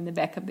thinking in the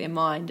back of their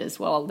mind as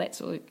well.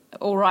 That's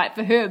all right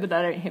for her, but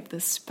I don't have the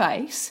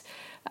space.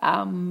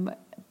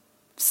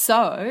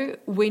 So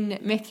when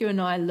Matthew and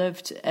I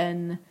lived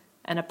in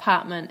an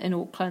apartment in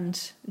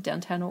Auckland,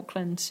 downtown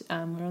Auckland,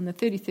 we're on the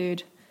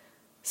 33rd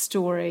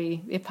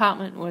story. The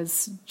apartment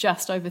was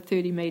just over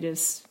 30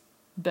 metres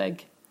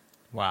big.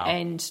 Wow.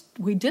 And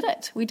we did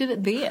it. We did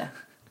it there.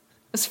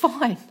 It was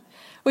fine.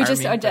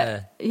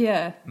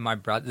 My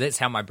brother. That's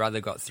how my brother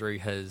got through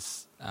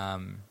his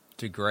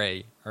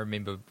degree. I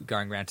remember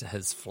going around to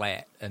his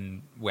flat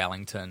in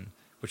Wellington,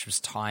 which was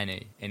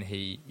tiny, and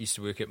he used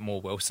to work at Moore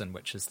Wilson,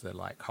 which is the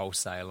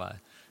wholesaler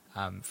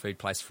food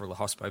place for all the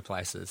hospo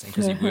places, and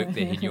because he worked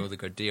there, he knew all the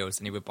good deals,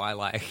 and he would buy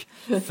like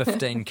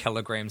 15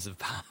 kilograms of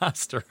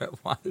pasta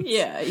at once.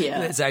 Yeah.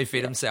 That's how he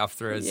fed himself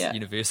through his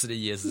university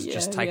years, is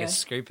just take a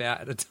scoop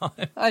out at a time.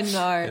 I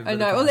know.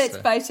 Well, that's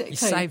basically... You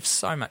save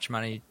so much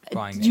money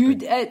buying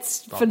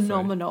it's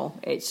phenomenal,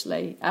 food.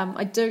 Actually.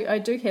 I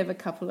do have a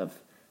couple of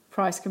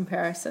price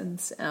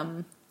comparisons.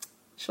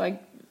 Shall I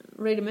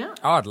read them out?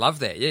 Oh, I'd love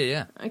that.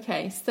 Yeah.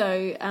 Okay,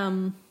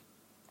 so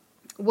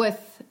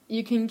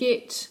you can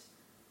get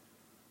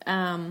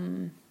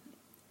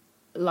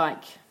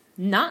like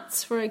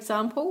nuts, for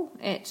example.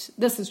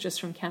 This is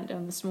just from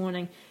Countdown this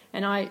morning,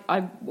 and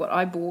what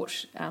I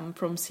bought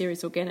from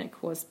Ceres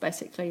Organic was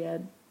basically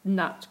a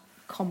nut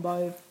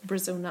combo of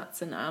Brazil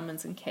nuts and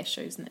almonds and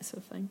cashews and that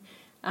sort of thing.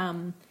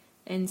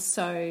 And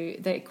so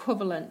the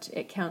equivalent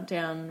at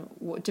Countdown,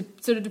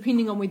 sort of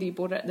depending on whether you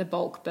bought it at the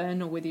bulk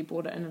bin or whether you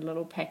bought it in a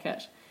little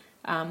packet,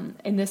 and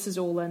this is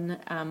all in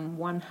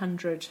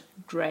 100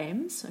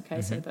 grams.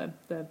 Okay, so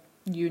the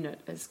unit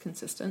is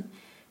consistent.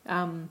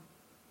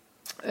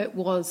 It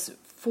was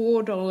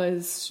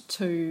 $4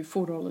 to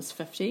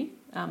 $4.50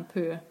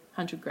 per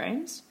 100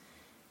 grams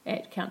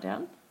at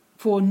Countdown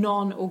for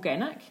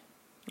non-organic.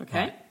 Okay,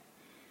 right.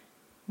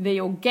 The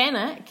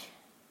organic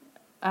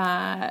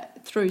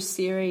through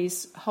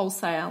Ceres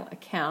wholesale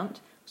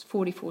account was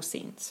 44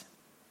 cents.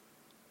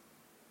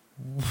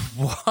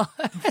 What?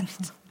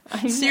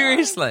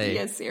 Seriously?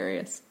 Yeah,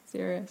 serious.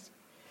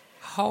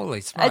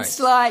 Holy smokes. It's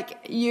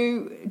like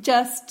you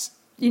just,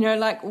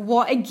 like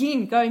what,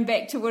 again, going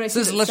back to what I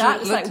said at the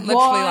start, it's like,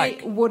 why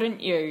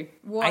wouldn't you?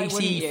 Why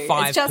wouldn't you?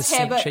 It's just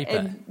habit.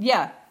 Cheaper.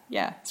 Yeah,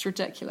 it's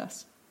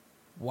ridiculous.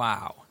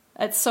 Wow.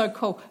 It's so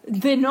cool.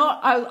 They're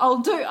not,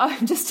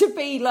 just to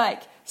be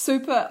like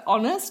super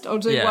honest, I'll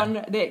do one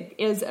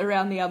that is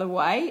around the other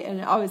way.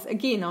 And I was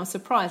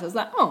surprised. I was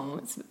like, oh,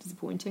 it's a bit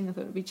disappointing. I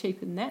thought it would be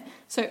cheaper than that.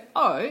 So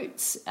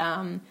oats,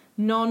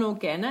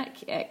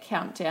 non-organic at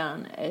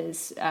Countdown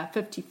is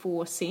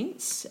 54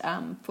 cents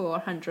for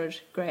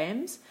 100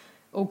 grams.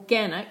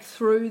 Organic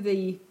through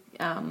the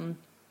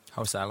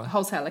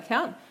wholesale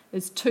account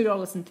is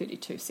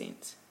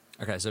 $2.32.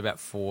 Okay, so about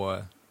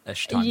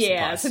 4-ish times the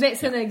price. So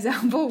that's an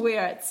example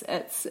where it's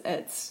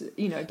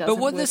doesn't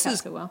work out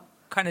so well.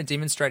 Kind of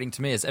demonstrating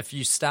to me is if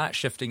you start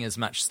shifting as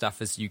much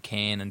stuff as you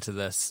can into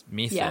this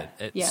method,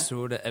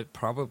 it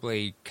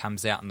probably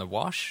comes out in the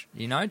wash,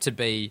 to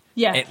be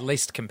at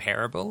least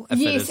comparable.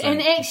 Yes,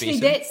 and actually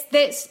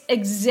that's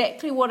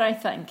exactly what I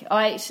think.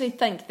 I actually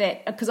think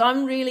that because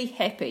I'm really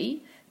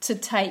happy to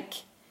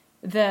take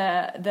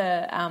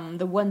the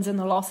wins and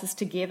the losses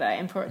together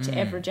and for it to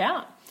average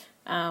out,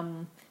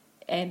 and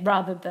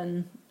rather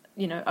than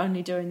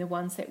only doing the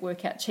ones that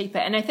work out cheaper.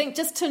 And I think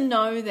just to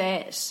know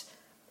that,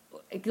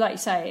 like you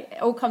say,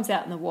 it all comes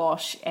out in the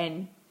wash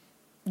and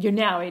you're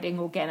now eating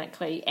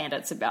organically and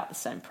it's about the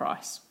same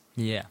price.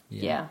 Yeah.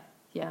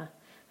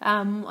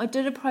 I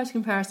did a price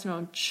comparison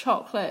on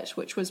chocolate,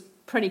 which was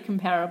pretty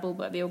comparable,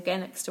 but the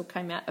organic still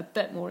came out a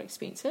bit more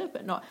expensive,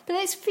 but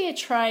that's fair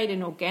trade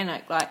and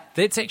organic. Like,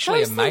 that's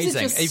actually amazing. Things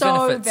are just even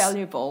so if it's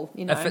valuable,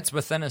 if it's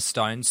within a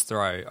stone's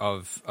throw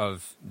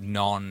of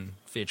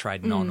non-fair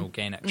trade,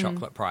 non-organic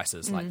chocolate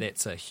prices, like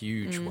that's a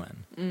huge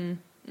win.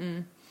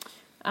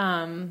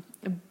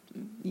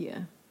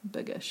 Yeah,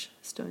 biggish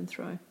stone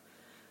throw.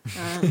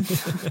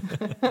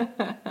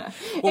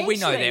 Well, we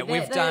know that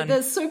we've done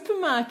the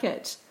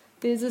supermarket.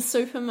 There's a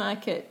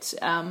supermarket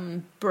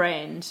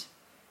brand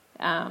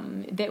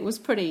that was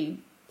pretty.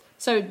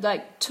 So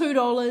like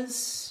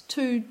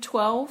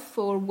 $2.12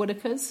 for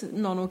Whittaker's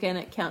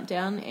non-organic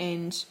Countdown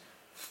and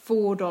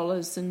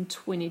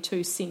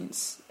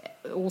 $4.22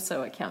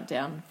 also at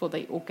Countdown for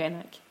the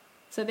organic.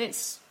 So I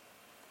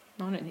don't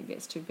think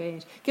that's too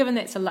bad, given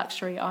that's a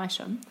luxury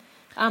item.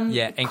 And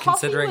coffee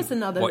considering was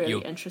another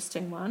really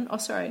interesting one. Oh,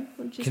 sorry,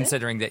 what did you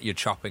considering say? that you're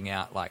chopping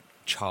out like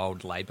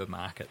child labour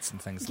markets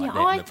and things like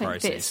that in the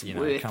process,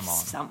 worth come on,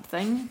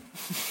 something.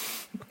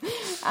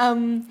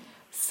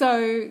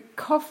 So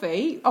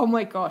coffee. Oh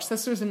my gosh,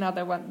 this was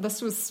another one. This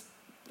was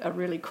a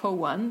really cool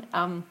one.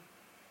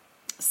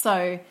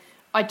 So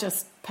I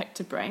just picked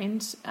a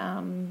brand,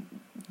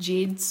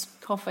 Jed's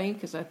coffee,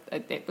 because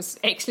that was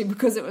actually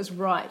because it was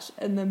right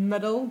in the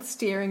middle,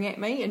 staring at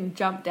me, and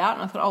jumped out,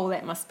 and I thought, oh,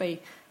 that must be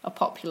a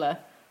popular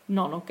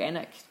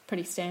non-organic,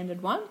 pretty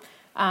standard one.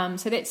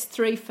 So that's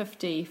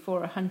 $3.50 for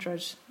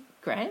 100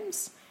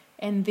 grams,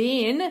 and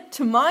then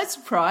to my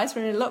surprise,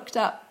 when I looked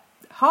up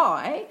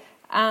high,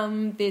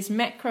 there's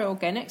Macro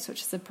Organics,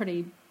 which is a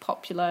pretty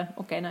popular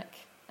organic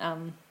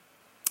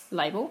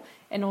label,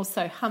 and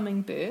also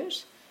Hummingbird.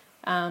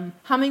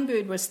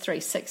 Hummingbird was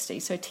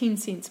 $3.60, so 10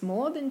 cents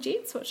more than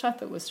Jed's, which I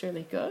thought was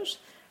really good.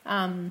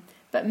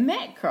 But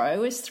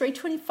Macro is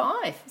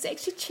 $3.25. It's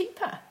actually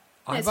cheaper.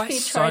 It's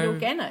fair trade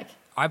organic.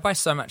 I buy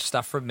so much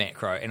stuff from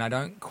Macro, and I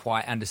don't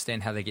quite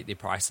understand how they get their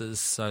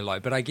prices so low.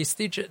 But I guess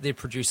they're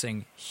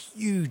producing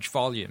huge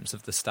volumes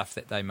of the stuff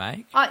that they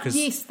make.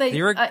 Yes, they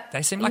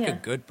seem like a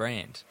good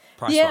brand.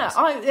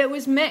 Price-wise. It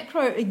was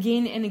Macro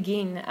again and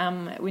again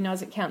when I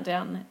was at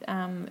Countdown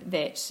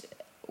that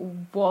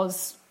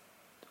was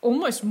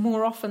almost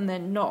more often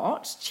than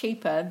not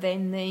cheaper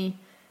than the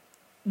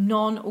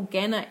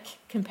non-organic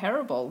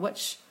comparable,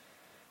 which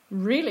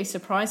really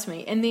surprised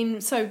me. And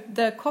then, so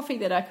the coffee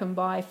that I can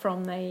buy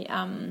from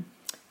the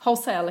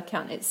wholesale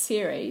account at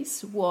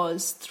Ceres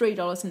was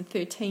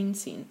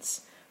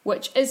 $3.13,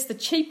 which is the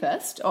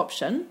cheapest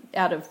option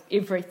out of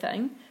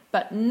everything,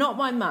 but not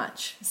by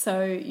much.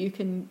 So you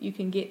can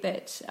get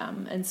that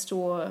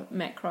in-store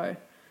macro,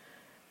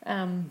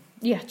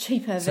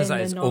 cheaper So than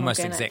it's the non-organic. almost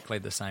exactly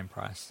the same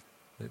price.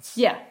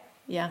 Yeah.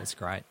 That's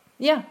great.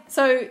 Yeah,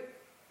 so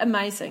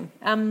amazing.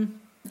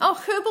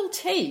 Herbal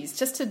teas,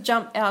 just to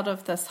jump out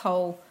of this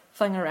whole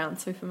thing around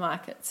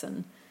supermarkets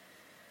and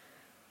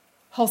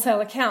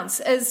wholesale accounts,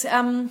 is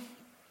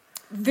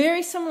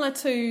very similar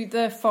to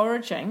the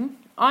foraging.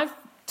 I've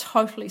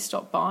totally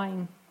stopped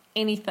buying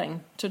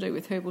anything to do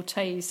with herbal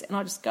teas, and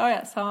I just go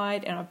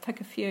outside and I pick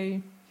a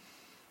few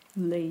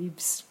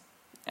leaves.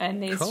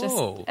 And there's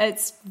cool.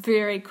 It's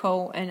very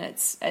cool, and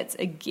it's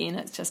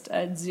just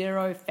a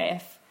zero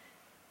faff,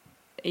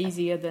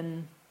 easier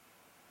than.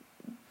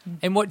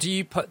 And what do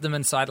you put them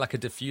inside, like a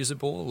diffuser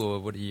ball, or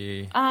what do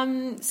you?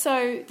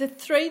 So the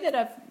three that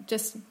I've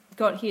just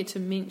got here to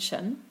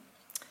mention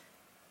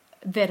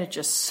that are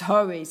just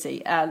so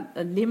easy are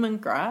a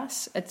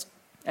lemongrass. It's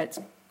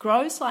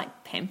grows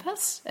like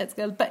pampas. It's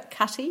a bit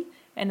cutty,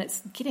 and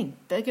it's getting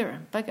bigger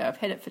and bigger. I've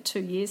had it for 2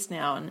 years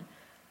now, and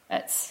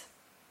it's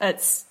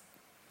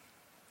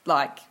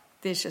like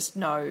there's just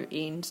no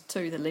end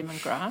to the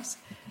lemongrass.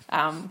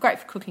 Great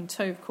for cooking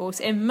too, of course.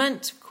 And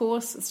mint, of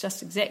course, it's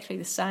just exactly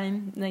the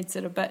same. Needs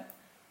it a bit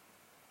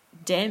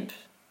damp,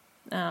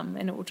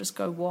 and it will just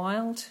go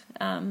wild.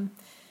 And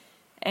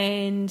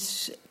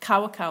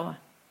kawakawa,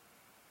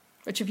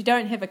 which if you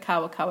don't have a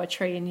kawakawa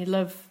tree and you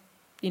live,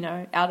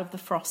 out of the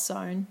frost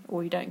zone,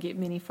 or you don't get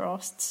many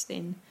frosts,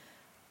 then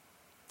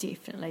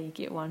definitely you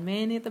get one.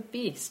 Man, they're the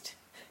best.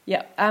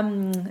 Yeah.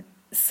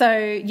 So,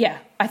 yeah,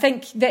 I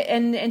think that,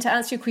 and to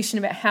answer your question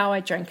about how I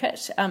drink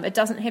it, it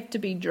doesn't have to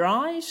be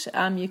dried.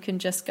 You can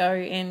just go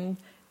and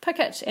pick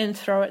it and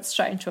throw it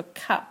straight into a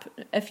cup.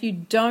 If you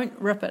don't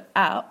rip it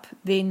up,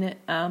 then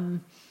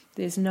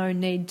there's no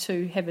need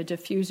to have a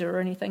diffuser or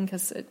anything,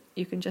 because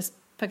you can just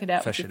pick it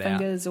out with your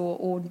fingers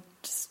or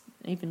just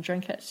even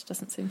drink it. It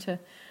doesn't seem to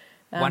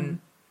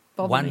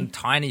bother me.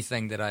 Tiny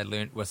thing that I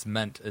learnt with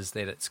mint is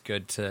that it's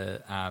good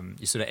to,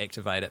 you sort of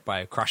activate it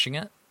by crushing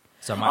it.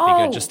 So it might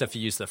be good just if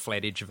you use the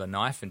flat edge of a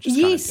knife and just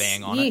kind of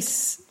bang on it.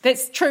 Yes,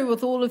 that's true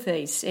with all of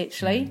these,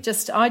 actually.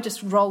 I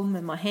just roll them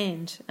in my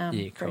hand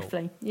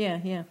briefly. Cool.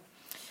 Yeah.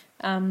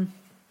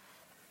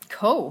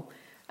 Cool.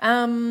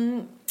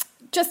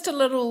 Just a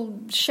little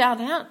shout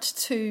out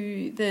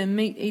to the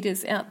meat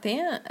eaters out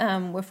there.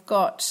 We've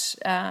got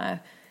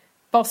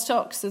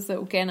Bostock's is the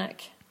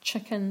organic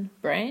chicken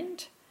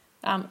brand.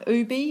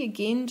 Ubi,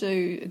 again,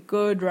 do a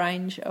good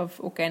range of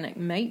organic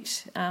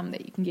meat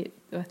that you can get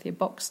with their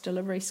box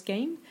delivery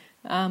scheme.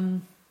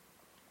 Eggs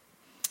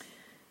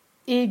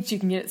you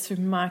can get at the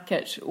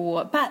supermarket,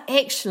 but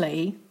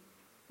actually,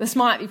 this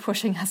might be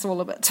pushing us all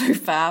a bit too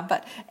far,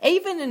 but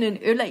even in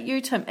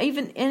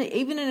even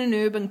in an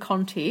urban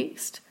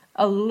context,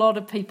 a lot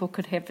of people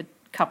could have a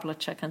couple of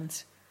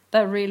chickens.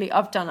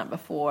 I've done it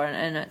before,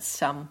 and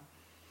it's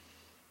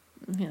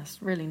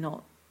it's really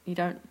not, you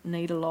don't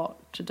need a lot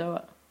to do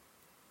it.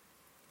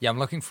 Yeah, I'm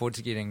looking forward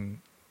to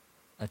getting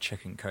a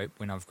chicken coop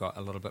when I've got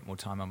a little bit more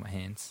time on my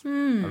hands. I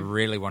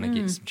really want to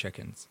get some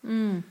chickens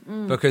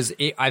because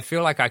I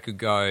feel like I could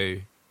go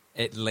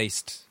at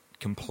least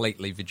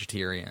completely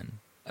vegetarian,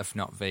 if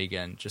not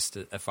vegan, just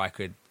if I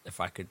could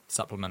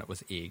supplement it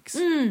with eggs,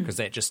 because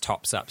that just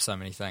tops up so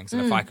many things.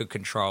 And if I could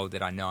control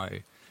that, I know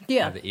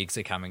the eggs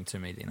are coming to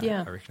me, then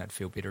I reckon I'd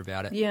feel better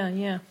about it.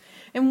 Yeah.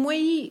 And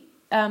we.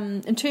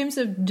 In terms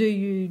of, do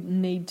you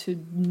need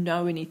to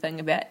know anything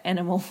about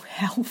animal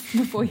health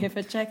before you have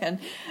a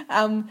chicken?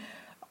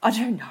 I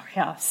don't know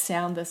how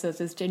sound this is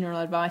as general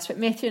advice, but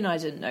Matthew and I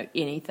didn't know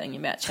anything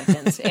about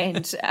chickens,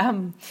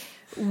 and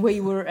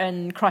we were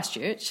in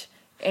Christchurch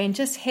and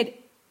just had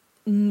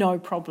no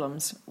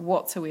problems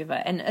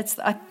whatsoever. And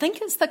I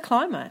think it's the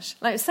climate.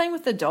 Like same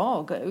with the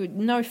dog,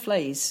 no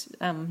fleas,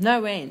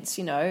 no ants.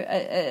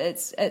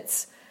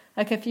 It's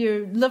like if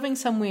you're living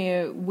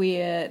somewhere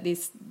where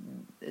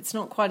it's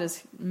not quite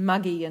as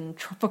muggy and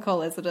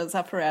tropical as it is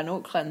up around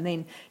Auckland,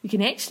 then you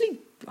can actually,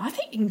 I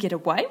think you can get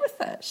away with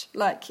it.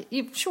 Like,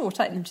 you sure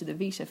take them to the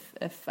vet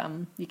if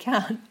you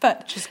can't,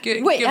 but just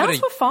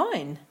we're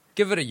fine.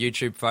 Give it a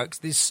YouTube, folks.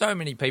 There's so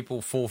many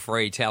people for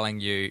free telling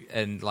you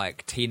in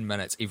like 10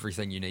 minutes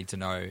everything you need to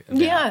know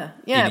about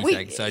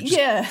anything.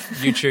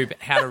 YouTube,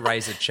 how to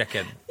raise a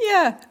chicken.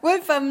 Yeah,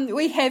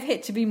 we have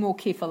had to be more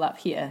careful up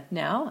here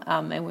now,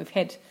 and we've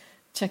had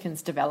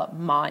chickens develop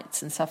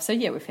mites and stuff. So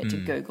yeah, we've had to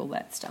Google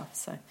that stuff.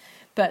 So,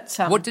 but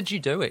what did you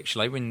do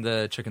actually when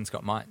the chickens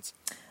got mites?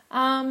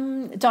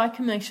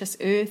 Diatomaceous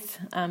earth.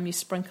 You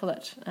sprinkle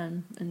it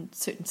in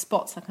certain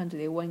spots, like under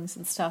their wings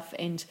and stuff,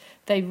 and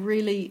they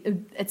really.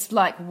 It's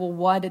like, well,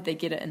 why did they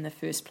get it in the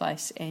first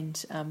place?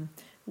 And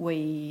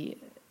we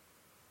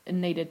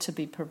needed to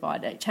be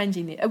provided.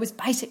 It was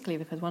basically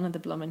because one of the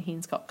bloomin'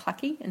 hens got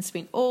clucky and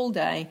spent all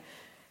day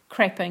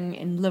crapping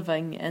and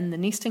living in the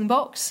nesting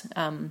box,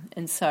 and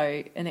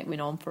that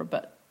went on for a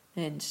bit,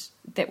 and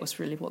that was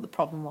really what the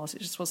problem was.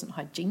 It just wasn't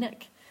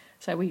hygienic.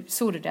 So we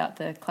sorted out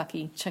the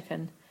clucky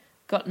chicken,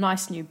 got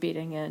nice new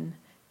bedding in,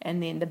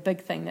 and then the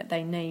big thing that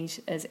they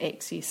need is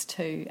access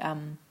to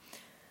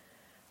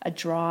a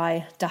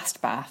dry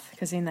dust bath,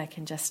 because then they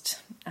can just...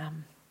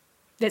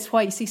 that's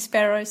why you see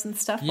sparrows and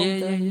stuff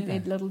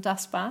their little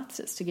dust baths.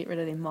 It's to get rid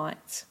of their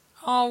mites.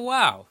 Oh,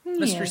 wow.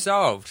 Mystery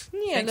solved.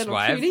 Yeah, thanks, little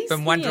Wave. cuties.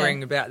 Been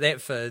wondering about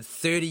that for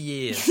 30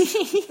 years,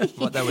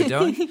 what they were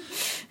doing.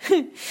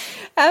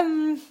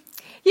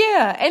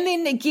 Yeah, and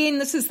then again,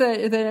 this is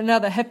the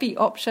another hippie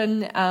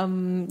option,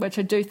 which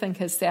I do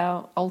think is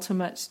our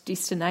ultimate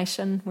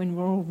destination when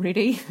we're all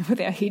ready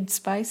with our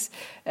headspace,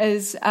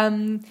 is...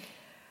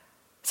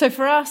 so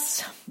for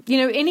us,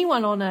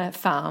 anyone on a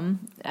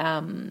farm,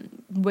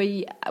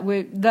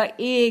 the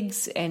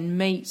eggs and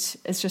meat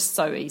is just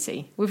so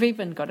easy. We've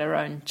even got our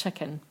own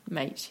chicken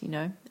meat,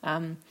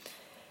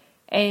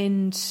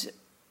 and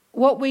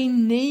what we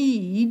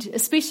need,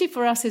 especially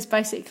for us, is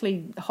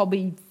basically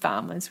hobby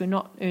farmers. We're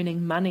not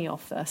earning money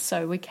off this,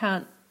 so we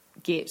can't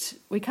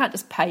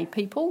just pay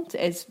people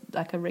as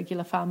like a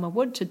regular farmer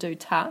would to do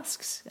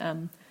tasks.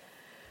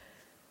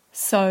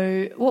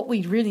 So what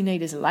we really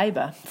need is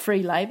labour,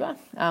 free labour,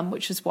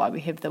 which is why we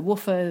have the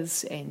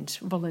woofers and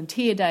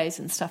volunteer days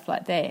and stuff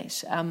like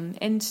that.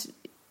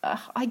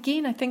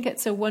 Again, I think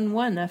it's a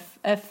win-win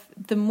if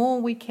the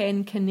more we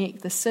can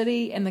connect the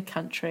city and the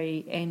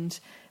country, and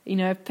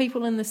if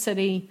people in the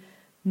city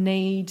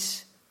need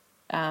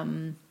meat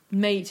and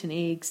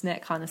eggs and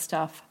that kind of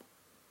stuff,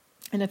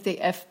 and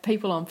if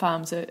people on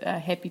farms are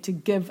happy to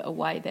give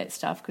away that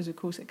stuff, because of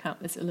course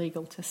it's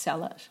illegal to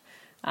sell it,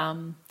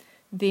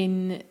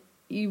 then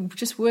you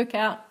just work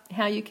out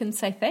how you can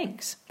say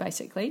thanks,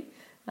 basically.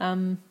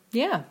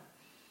 Yeah.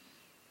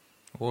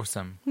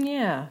 Awesome.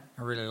 Yeah.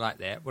 I really like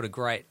that. What a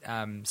great,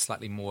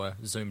 slightly more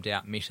zoomed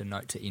out meta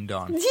note to end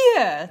on.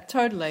 Yeah,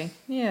 totally.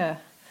 Yeah.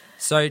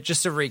 So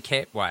just to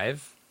recap,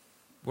 Wave,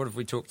 what have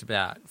we talked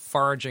about?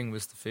 Foraging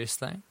was the first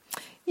thing.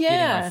 Yeah.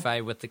 Getting au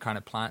fait with the kind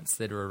of plants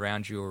that are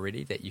around you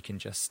already that you can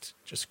just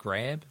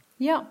grab.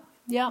 Yeah.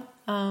 The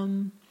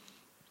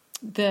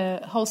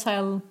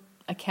wholesale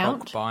account.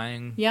 Bulk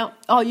buying. Yeah.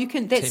 Oh, you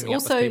can. That's teaming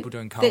also up with people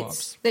doing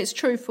co-ops. That's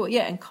true for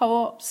and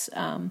co-ops.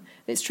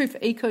 That's true for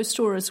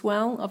EcoStore as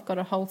well. I've got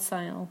a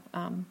wholesale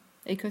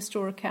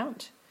EcoStore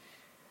account.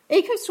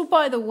 EcoStore,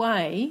 by the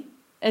way,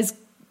 is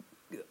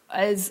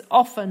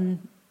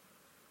often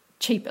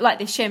cheaper. Like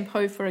their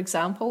shampoo, for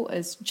example,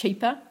 is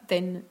cheaper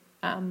than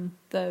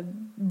the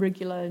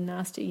regular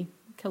nasty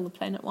kill the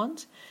planet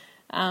ones.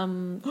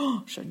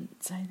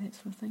 Shouldn't say that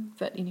sort of thing,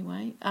 but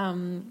anyway,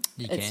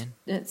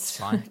 it's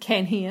fine.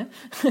 Can here.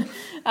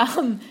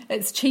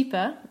 It's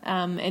cheaper,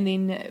 and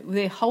then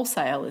their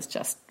wholesale is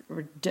just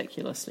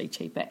ridiculously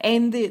cheaper,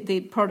 and the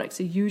products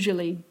are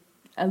usually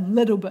a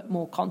little bit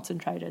more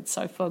concentrated.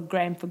 So for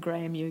gram,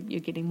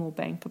 you're getting more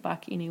bang for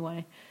buck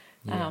anyway.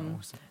 Yeah,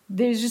 awesome.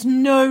 There's just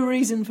no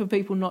reason for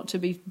people not to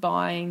be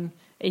buying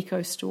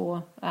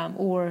EcoStore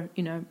or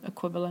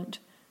equivalent.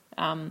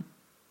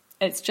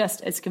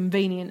 It's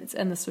convenient. It's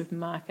in the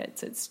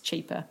supermarkets. It's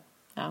cheaper.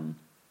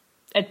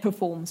 It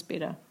performs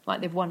better.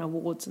 Like they've won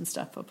awards and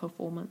stuff for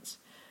performance.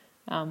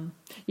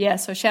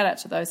 So shout out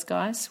to those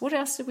guys. What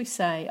else did we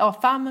say? Oh,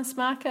 farmers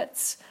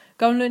markets.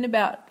 Go and learn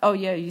about. Oh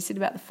yeah, you said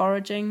about the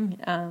foraging.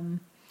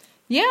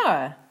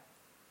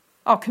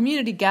 Oh,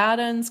 community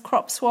gardens,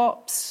 crop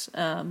swaps.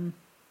 Bit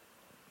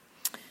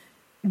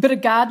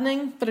of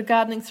gardening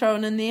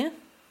thrown in there.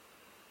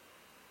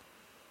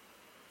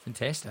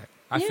 Fantastic.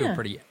 I feel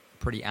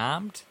pretty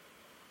armed.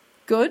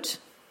 Good.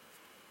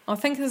 I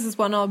think this is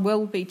one I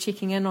will be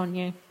checking in on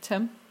you,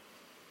 Tim.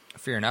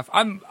 Fair enough.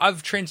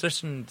 I've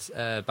transitioned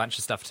a bunch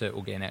of stuff to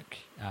organic,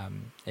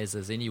 as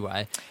is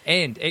anyway.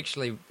 And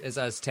actually, as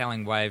I was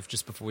telling Wave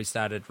just before we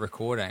started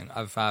recording,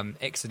 I've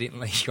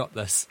accidentally got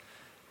this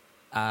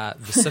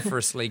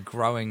vociferously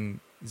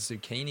growing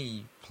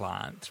zucchini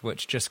plant,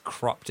 which just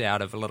cropped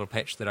out of a little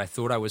patch that I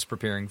thought I was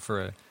preparing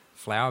for a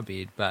flower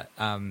bed, but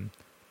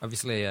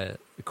obviously a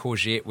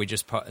courgette we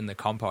just put in the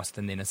compost,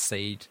 and then a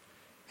seed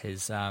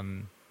has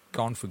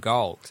gone for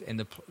gold.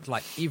 And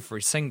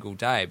every single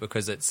day,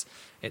 because it's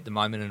at the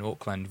moment in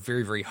Auckland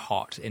very, very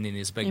hot, and then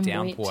there's a big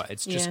downpour. Wet.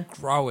 It's just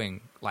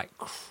growing like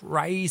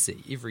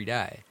crazy every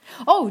day.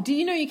 Oh, do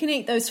you know you can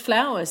eat those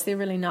flowers? They're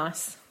really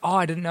nice. Oh,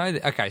 I didn't know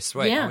that. Okay,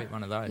 sweet. Yeah. I'll eat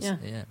one of those. Yeah,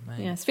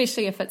 maybe. Yeah,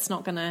 especially if it's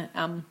not going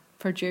to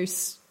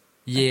produce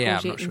I'm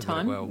not courgette sure in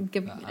time. that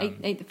it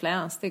will. Eat the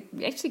flowers. They're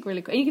actually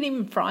really good. And you can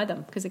even fry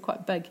them because they're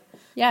quite big.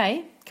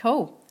 Yay,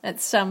 cool.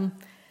 It's a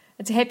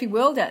happy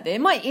world out there.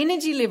 My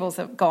energy levels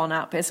have gone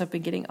up as I've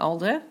been getting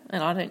older,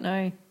 and I don't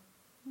know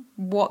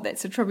what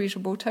that's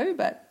attributable to,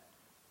 but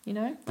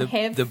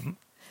the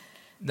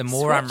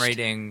more I'm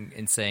reading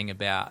and seeing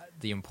about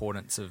the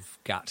importance of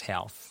gut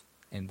health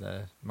and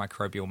the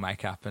microbial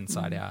makeup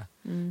inside our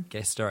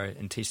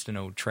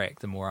gastrointestinal tract,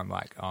 the more I'm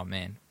like, oh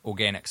man,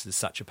 organics is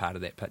such a part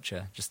of that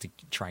picture, just to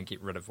try and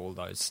get rid of all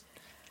those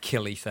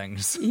killy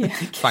things,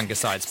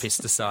 fungicides,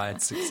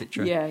 pesticides,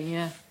 etc.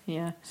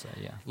 Yeah. So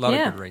a lot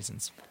of good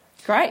reasons.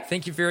 Great.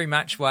 Thank you very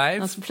much,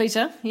 Wave. That's a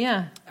pleasure.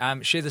 Yeah.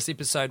 Share this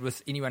episode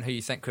with anyone who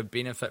you think could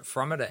benefit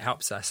from it. It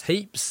helps us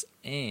heaps.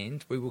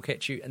 And we will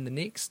catch you in the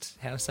next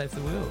How to Save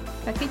the World.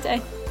 Ka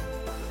kite.